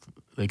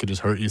could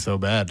just hurt you so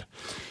bad.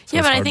 So Yeah,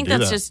 it's but I hard think to do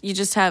that's that. just you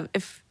just have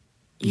if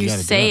you gotta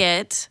do say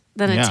it,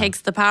 then Yeah. it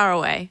takes the power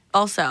away.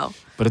 Also,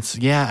 But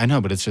I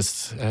know, but it's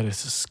just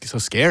so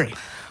scary.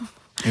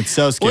 It's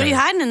so scary. what are you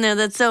hiding in there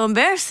that's so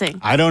embarrassing?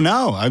 I don't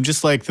know. I'm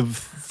just like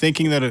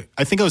thinking that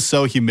I think I was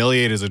so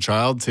humiliated as a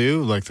child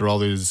too, like through all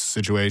these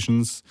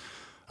situations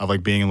of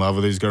like being in love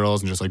with these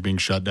girls and just like being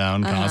shut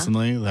down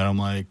constantly that I'm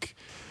like,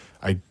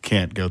 I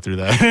can't go through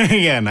that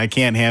again. I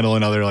can't handle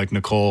another like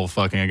Nicole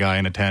fucking a guy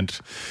in a tent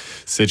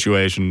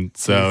situation.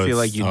 So you feel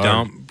it's like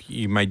hard.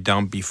 you might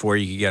dump before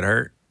you could get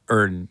hurt,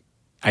 or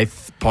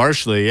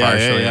Partially,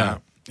 yeah. yeah.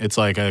 It's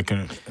like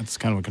it's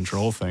kind of a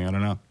control thing. I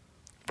don't know.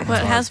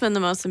 What has been the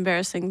most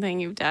embarrassing thing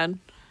you've done?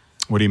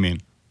 What do you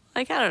mean?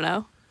 Like I don't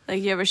know.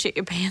 Like you ever shit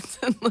your pants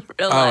in real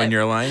life? oh, in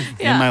your life.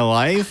 Yeah. In my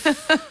life?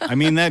 I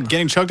mean, that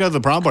getting choked out of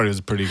the prom party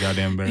was pretty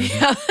goddamn embarrassing.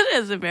 Yeah, that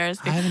is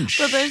embarrassing. I haven't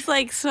But there's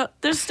like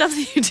there's stuff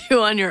that you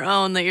do on your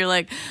own that you're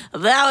like,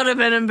 that would have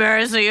been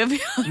embarrassing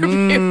if other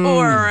people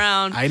were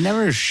around. I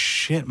never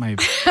shit my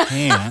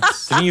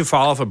pants. Didn't you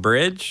fall off a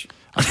bridge?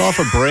 I fell off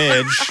a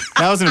bridge.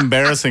 That wasn't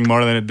embarrassing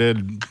more than it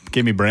did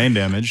give me brain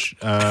damage.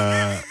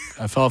 I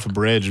fell off a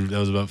bridge that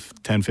was about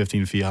 10,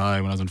 15 feet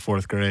high when I was in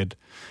 4th grade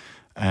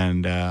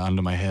and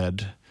onto my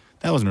head.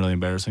 That wasn't really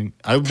embarrassing.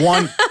 I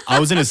won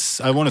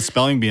a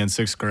spelling bee in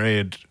 6th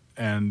grade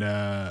and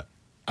I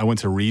went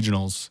to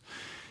regionals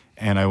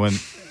and I went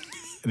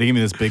they gave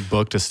me this big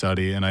book to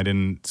study, and I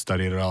didn't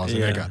study it at all. I was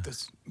like, I Yeah. got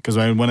this. Because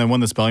when I won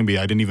the spelling bee,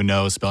 I didn't even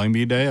know it was spelling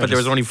bee day. But there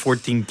was only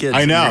 14 kids.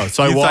 I know.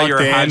 So I You thought walked you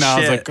were in, hot and I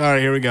was shit. like, all right,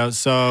 here we go.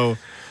 So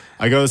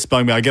I go to the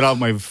spelling bee. I get out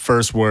my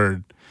first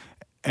word,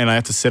 and I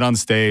have to sit on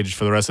stage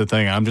for the rest of the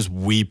thing. I'm just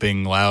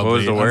weeping loudly. What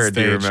was the on word? Do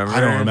you stage. remember?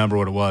 I don't remember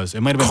what it was.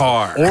 It might have been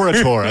Car.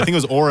 orator. I think it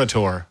was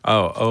orator.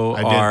 Oh,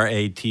 did.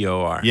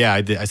 O-R-A-T-O-R. Yeah, I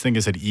did. I think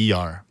it said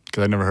ER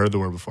because I'd never heard the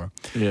word before.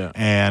 Yeah.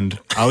 And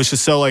I was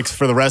just so like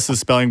for the rest of the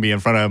spelling bee in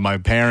front of my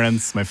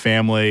parents, my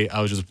family,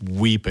 I was just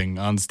weeping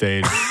on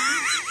stage.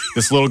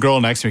 This little girl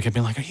next to me kept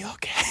being like, "Are you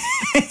okay?"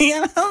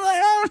 And I'm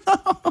like, "I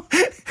don't know."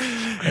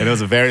 And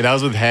that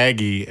was with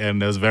Haggy,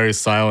 and it was a very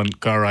silent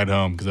car ride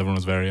home because everyone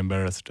was very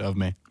embarrassed of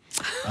me.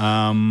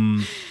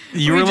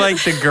 You were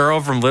like the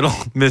girl from Little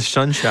Miss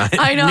Sunshine.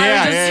 I know.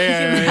 I was just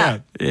thinking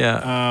that.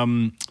 Yeah.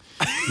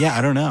 Yeah,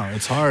 I don't know.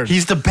 It's hard.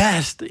 He's the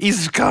best.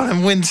 He's gonna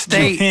win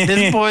state.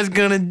 This boy's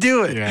gonna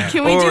do it. Yeah.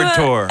 Can we do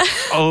a- Orator.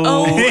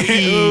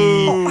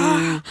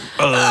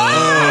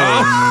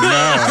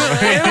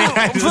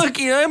 Look,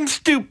 I'm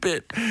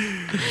stupid.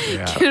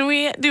 Yeah. Can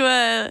we do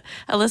a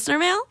listener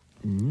mail?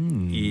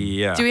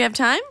 Yeah. Do we have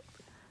time?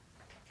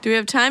 Do we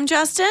have time,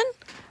 Justin?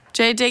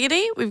 Jay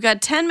Diggity? We've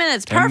got 10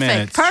 minutes. 10 Perfect.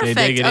 minutes. Jay Perfect.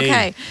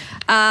 Diggity.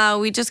 Okay.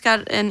 We just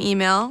got an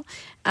email.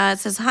 It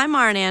says, "Hi,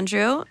 Mar and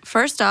Andrew.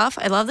 First off,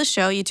 I love the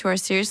show. You two are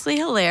seriously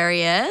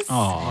hilarious.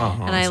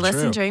 And I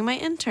listened during my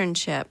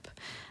internship.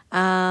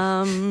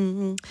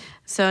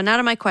 So now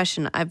to my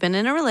question. I've been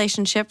in a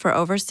relationship for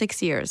over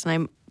 6 years, and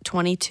I'm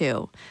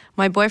 22.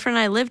 My boyfriend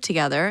and I live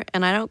together,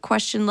 and I don't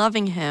question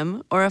loving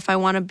him or if I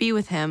want to be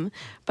with him,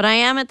 but I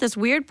am at this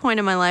weird point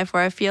in my life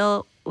where I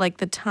feel like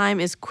the time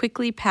is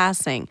quickly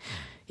passing.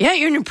 Yeah,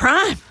 you're in your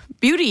prime.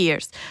 Beauty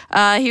years.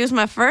 He was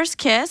my first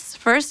kiss,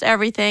 first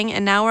everything,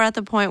 and now we're at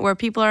the point where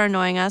people are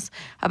annoying us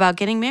about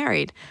getting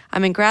married.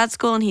 I'm in grad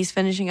school, and he's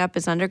finishing up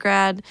his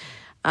undergrad.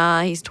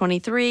 He's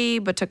 23,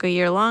 but took a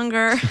year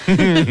longer.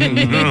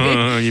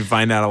 You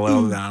find out a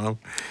little about him.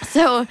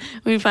 So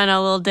we find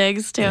out little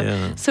digs too.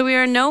 Yeah. So we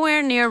are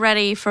nowhere near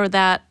ready for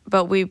that,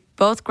 but we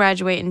both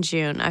graduate in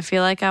June. I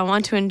feel like I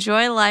want to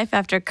enjoy life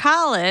after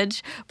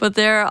college, but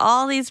there are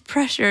all these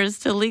pressures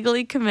to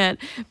legally commit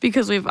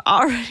because we've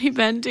already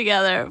been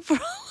together for a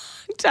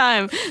long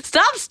time.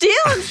 Stop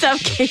stealing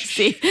stuff,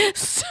 Casey.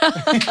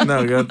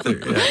 No, go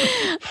through.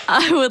 Yeah.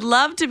 I would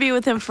love to be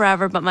with him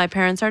forever, but my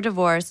parents are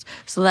divorced,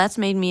 so that's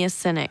made me a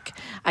cynic.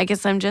 I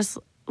guess I'm just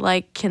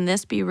like, can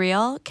this be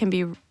real? Can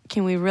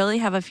we really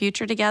have a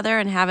future together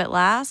and have it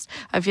last?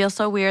 I feel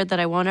so weird that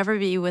I won't ever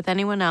be with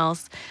anyone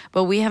else,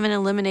 but we haven't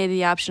eliminated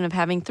the option of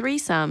having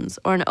threesomes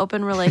or an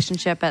open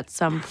relationship at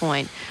some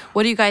point.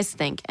 What do you guys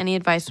think? Any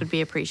advice would be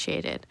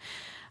appreciated.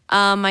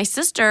 My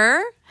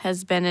sister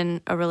has been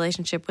in a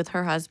relationship with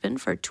her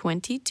husband for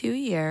 22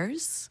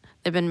 years.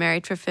 They've been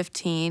married for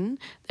 15.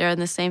 They're in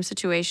the same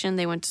situation.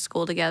 They went to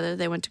school together.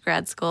 They went to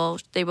grad school.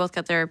 They both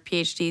got their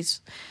PhDs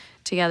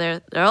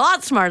together. They're a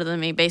lot smarter than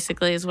me,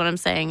 basically, is what I'm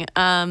saying.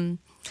 And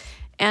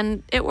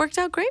it worked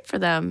out great for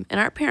them. And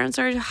our parents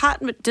are a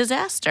hot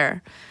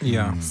disaster.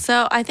 Yeah.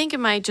 So I think it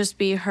might just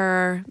be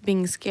her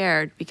being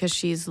scared because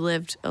she's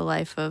lived a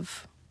life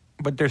of...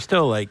 But they're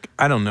still like,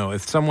 I don't know,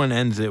 if someone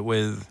ends it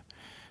with,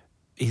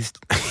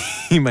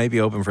 he might be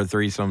open for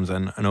threesomes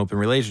and an open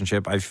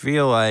relationship. I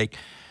feel like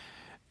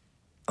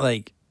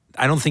I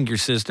don't think your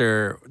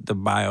sister, the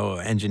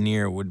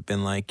bioengineer, would have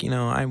been like, I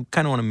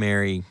kind of want to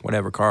marry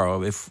whatever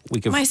Carl. If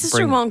we could, My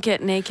sister won't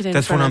get naked in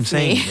That's front what I'm of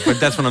saying. me. But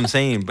that's what I'm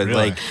saying. But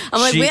Really?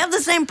 I'm like, she- we have the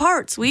same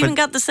parts. We even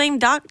got the same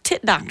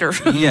tit doctor.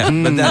 Yeah,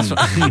 but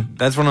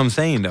that's what I'm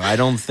saying though. I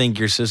don't think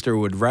your sister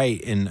would write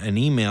in an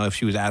email if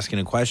she was asking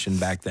a question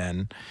back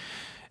then,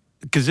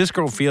 because this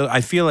girl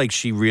I feel like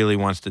she really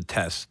wants to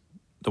test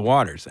the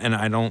waters, and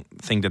I don't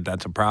think that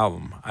that's a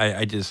problem.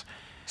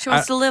 She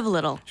wants to live a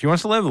little. She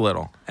wants to live a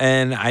little,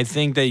 and I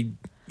think that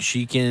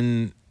she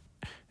can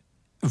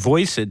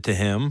voice it to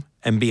him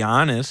and be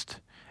honest,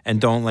 and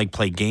don't like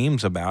play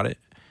games about it,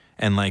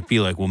 and like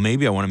be like, well,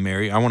 maybe I want to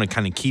marry. I want to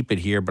kind of keep it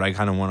here, but I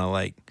kind of want to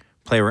like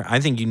play around.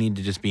 I think you need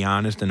to just be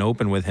honest and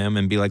open with him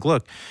and be like,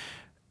 look,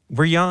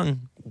 we're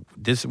young.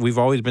 We've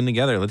always been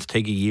together. Let's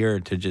take a year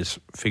to just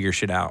figure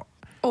shit out.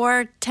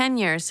 Or 10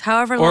 years,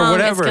 however Or long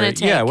whatever. it's going to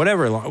take. Yeah,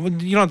 whatever.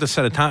 You don't have to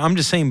set a time. I'm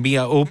just saying be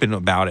open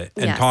about it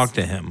and Yes. talk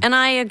to him. And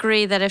I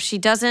agree that if she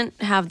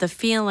doesn't have the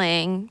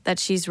feeling that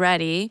she's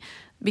ready,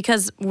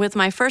 because with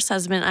my first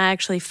husband, I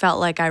actually felt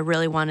like I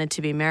really wanted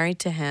to be married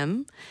to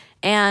him.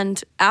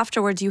 And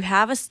afterwards, you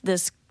have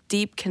this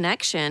deep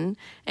connection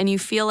and you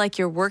feel like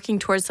you're working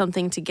towards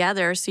something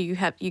together. So you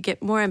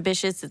get more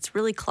ambitious. It's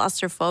really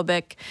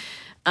claustrophobic.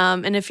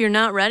 And if you're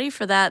not ready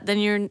for that, then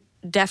you're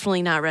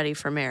definitely not ready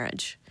for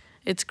marriage.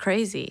 It's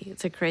crazy.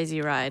 It's a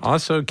crazy ride.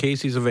 Also,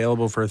 Casey's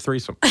available for a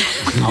threesome.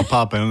 I'll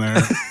pop in there.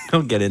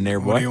 He'll get in there,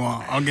 boy. What do you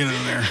want? I'll get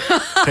in there.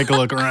 Take a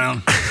look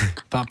around.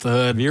 Pop the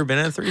hood. Have you ever been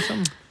in a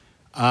threesome?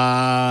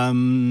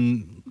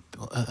 Hand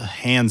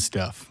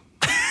stuff.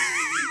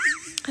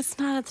 It's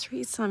not a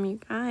threesome, you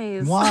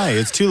guys. Why?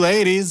 It's two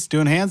ladies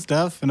doing hand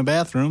stuff in a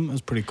bathroom. It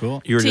was pretty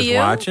cool. You were To just you?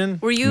 watching?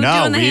 Were you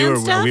doing the hand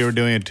stuff? we were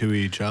doing it to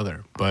each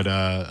other, but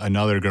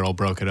another girl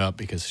broke it up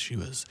because she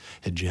was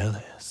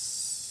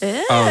jealous. Ew.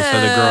 Oh,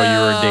 so the girl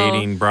you were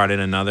dating brought in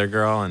another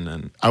girl, and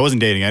then I wasn't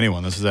dating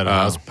anyone. This was at a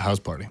house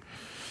party.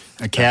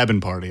 A cabin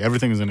party.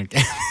 Everything was in a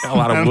cabin. a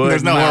lot of wood,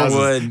 There's no more houses.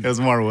 wood. It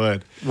was more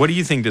wood. What do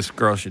you think this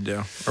girl should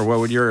do, or what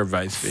would your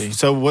advice be?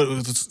 So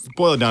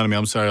boil it down to me.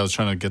 I'm sorry, I was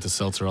trying to get the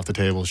seltzer off the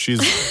table. She's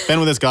been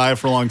with this guy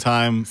for a long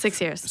time. 6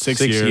 years. 6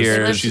 6 years.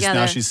 years. They live Now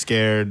together. she's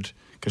scared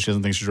because she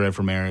doesn't think she's ready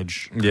for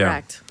marriage. Yeah.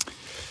 Correct.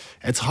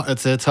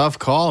 It's a tough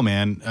call,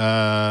 man.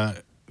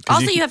 'Cause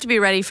Also, you have to be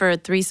ready for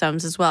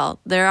threesomes as well.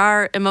 There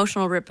are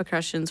emotional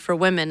repercussions for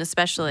women,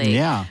 especially.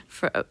 Yeah.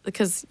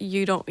 Because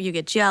you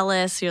get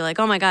jealous. You're like,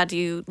 oh my God, do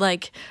you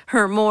like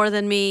her more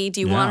than me?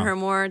 Do you want Yeah. her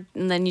more?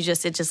 And then it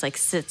just like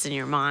sits in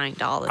your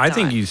mind all the time. I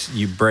think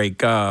you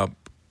break up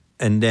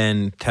and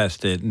then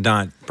test it,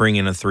 not bring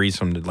in a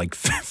threesome to like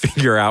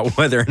figure out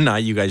whether or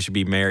not you guys should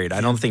be married.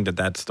 I don't think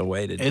that's the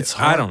way to do it. It's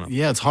hard. I don't know.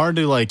 Yeah, it's hard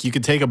to like. You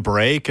could take a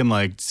break and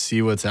like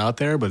see what's out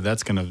there, but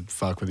that's gonna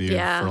fuck with you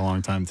Yeah. for a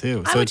long time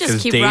too. I would just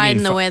 'cause keep dating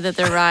riding the way that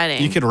they're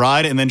riding. you could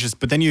ride it and then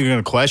but then you're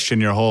gonna question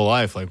your whole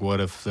life. Like,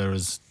 what if there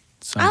was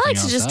something I like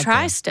to else just out try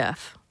there?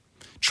 stuff.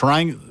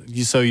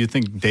 So you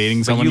think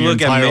dating But someone you your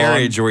look at entire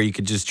marriage life- where you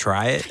could just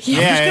try it. Yeah,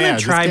 I'm just gonna yeah,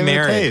 just try give it a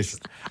marriage.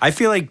 taste. I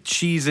feel like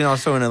she's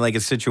also in a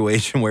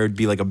situation where it'd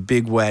be like a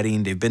big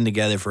wedding. They've been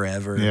together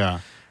forever. Yeah.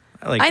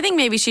 Like, I think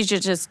maybe she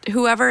should just,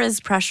 whoever is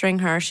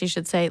pressuring her, she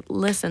should say,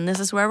 listen, this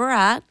is where we're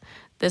at.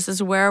 This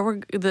is where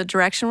the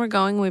direction we're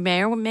going. We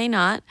may or may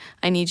not.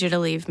 I need you to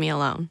leave me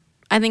alone.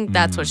 I think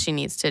that's what she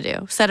needs to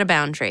do. Set a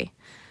boundary.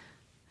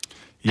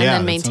 Yeah,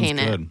 And then that sounds maintain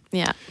it. good.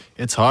 Yeah.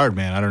 It's hard,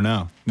 man. I don't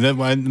know.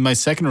 My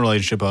second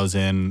relationship I was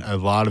in, a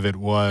lot of it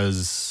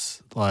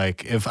was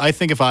like, if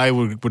I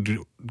would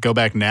go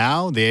back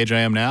now, the age I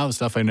am now, the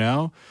stuff I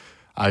know,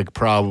 I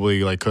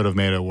probably like could have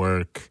made it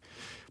work.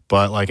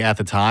 But like at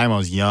the time, I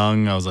was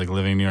young. I was like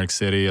living in New York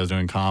City. I was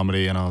doing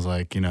comedy, and I was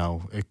like,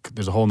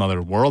 there's a whole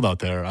nother world out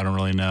there. I don't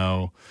really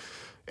know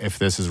if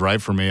this is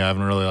right for me. I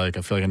haven't really I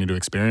feel like I need to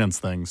experience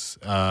things.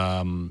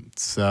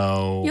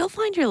 So You'll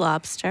find your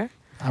lobster.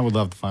 I would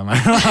love to find my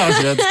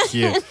That's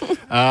cute.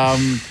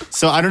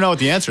 So I don't know what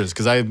the answer is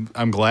because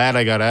I'm glad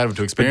I got out of it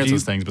to experience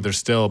those things, but there's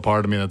still a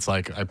part of me that's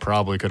like I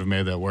probably could have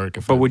made that work.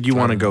 but would you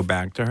want to go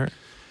back to her?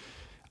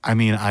 I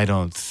mean, I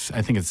don't.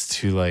 I think it's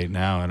too late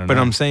now. I don't know. But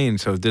I'm saying,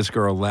 so if this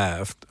girl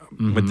left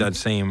with that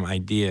same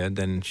idea,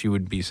 then she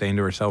would be saying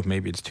to herself,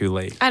 maybe it's too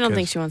late. I don't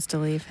think she wants to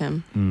leave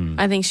him.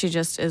 I think she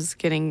just is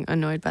getting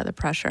annoyed by the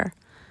pressure.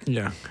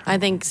 Yeah. I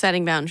think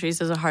setting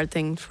boundaries is a hard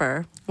thing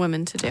for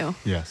women to do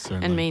Yes,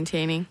 certainly. and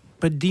maintaining.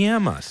 But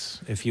DM us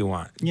if you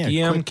want. Yeah,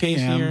 DM quick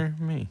Casey DM. or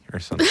me or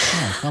something.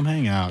 Yeah, come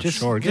hang out.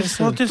 Sure. We'll Just just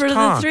For the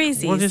talk.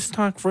 threesies. We'll just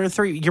talk for a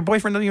three. Your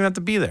boyfriend doesn't even have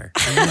to be there.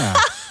 yeah.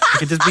 It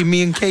could just be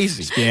me and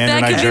Casey. Andrew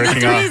and That I could be the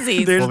jerking off.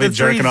 threesies. There's We'll be the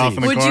jerking off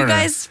in the Would corner. you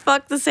guys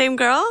fuck the same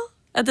girl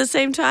at the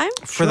same time?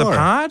 For the Sure.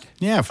 pod?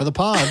 Yeah, for the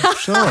pod.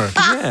 Sure.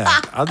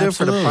 Yeah, I'll do it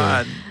for the Absolutely.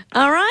 pod.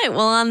 All right.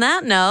 Well, on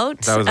that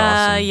note, That was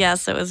awesome.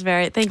 yes, it was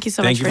very. Thank you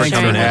so Thank much you for for Thanks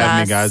sharing for with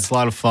having us, me, guys. It's a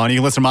lot of fun. You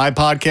can listen to my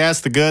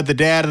podcast, The Good, the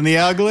Dad, and the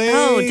Ugly.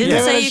 Oh, didn't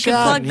Give say it a you could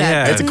shot. plug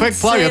that. Yeah. It's a quick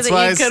plug. Say That's that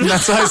why, you could-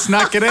 that's why I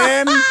snuck it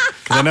in.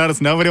 Because I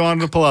noticed nobody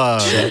wanted to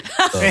plug.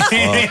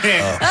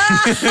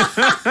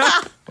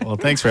 Well,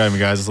 thanks for having me,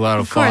 guys. It's a lot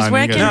of Of course. fun.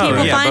 Where You can guys-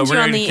 people yeah, find but you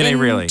on where the can they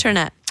really?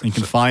 internet? You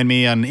can find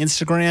me on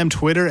Instagram,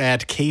 Twitter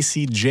at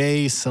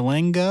CaseyJ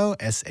Salengo,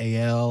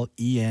 SALENGO,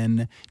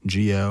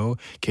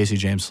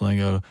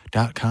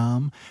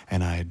 CaseyJamesSalengo.com.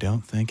 And I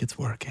don't think it's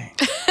working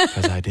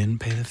because I didn't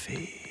pay the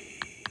fee.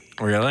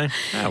 Really?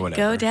 Whatever.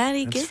 Go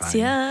Daddy That's gets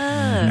fine. ya.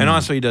 And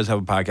also, he does have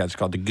a podcast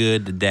called The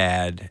Good, the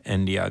Dad,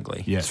 and the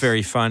Ugly. Yes. It's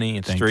very funny.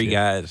 It's Thank three you.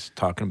 guys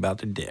talking about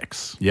their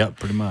dicks. Yep,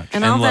 pretty much.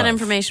 And And all that love.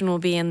 information will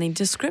be in the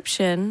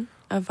description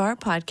of our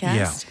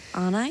podcast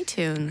on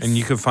iTunes. And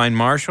you can find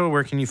Marshall.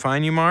 Where can you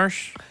find you,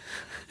 Marsh?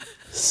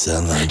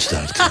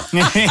 Sunlunch.com.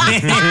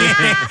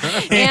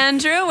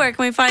 Andrew, where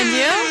can we find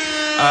you?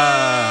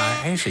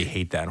 I actually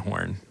hate that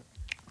horn.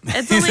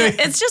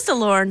 It's just a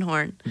Lauren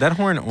horn. That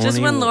horn only... Just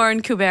when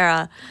Lauren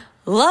Kubera,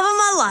 love of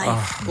my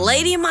life,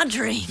 lady of my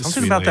dreams. Something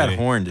Sweet about that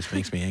lady. horn just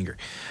makes me angry.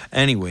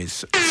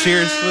 Anyways,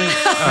 seriously.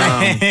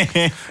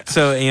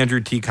 So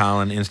Andrew T.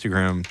 Collin,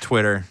 Instagram,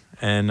 Twitter,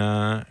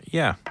 and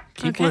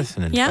keep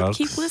listening, Yeah, folks.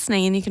 keep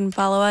listening. And you can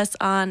follow us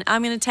on,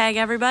 I'm going to tag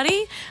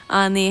everybody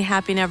on the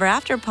Happy Never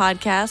After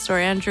podcast, or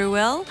Andrew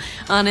will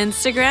on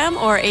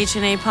Instagram, or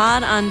HNA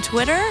Pod on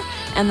Twitter.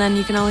 And then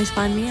you can always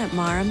find me at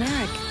Mara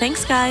Merrick.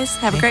 Thanks, guys.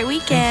 Have a great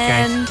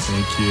weekend. guys.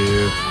 Thank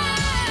you.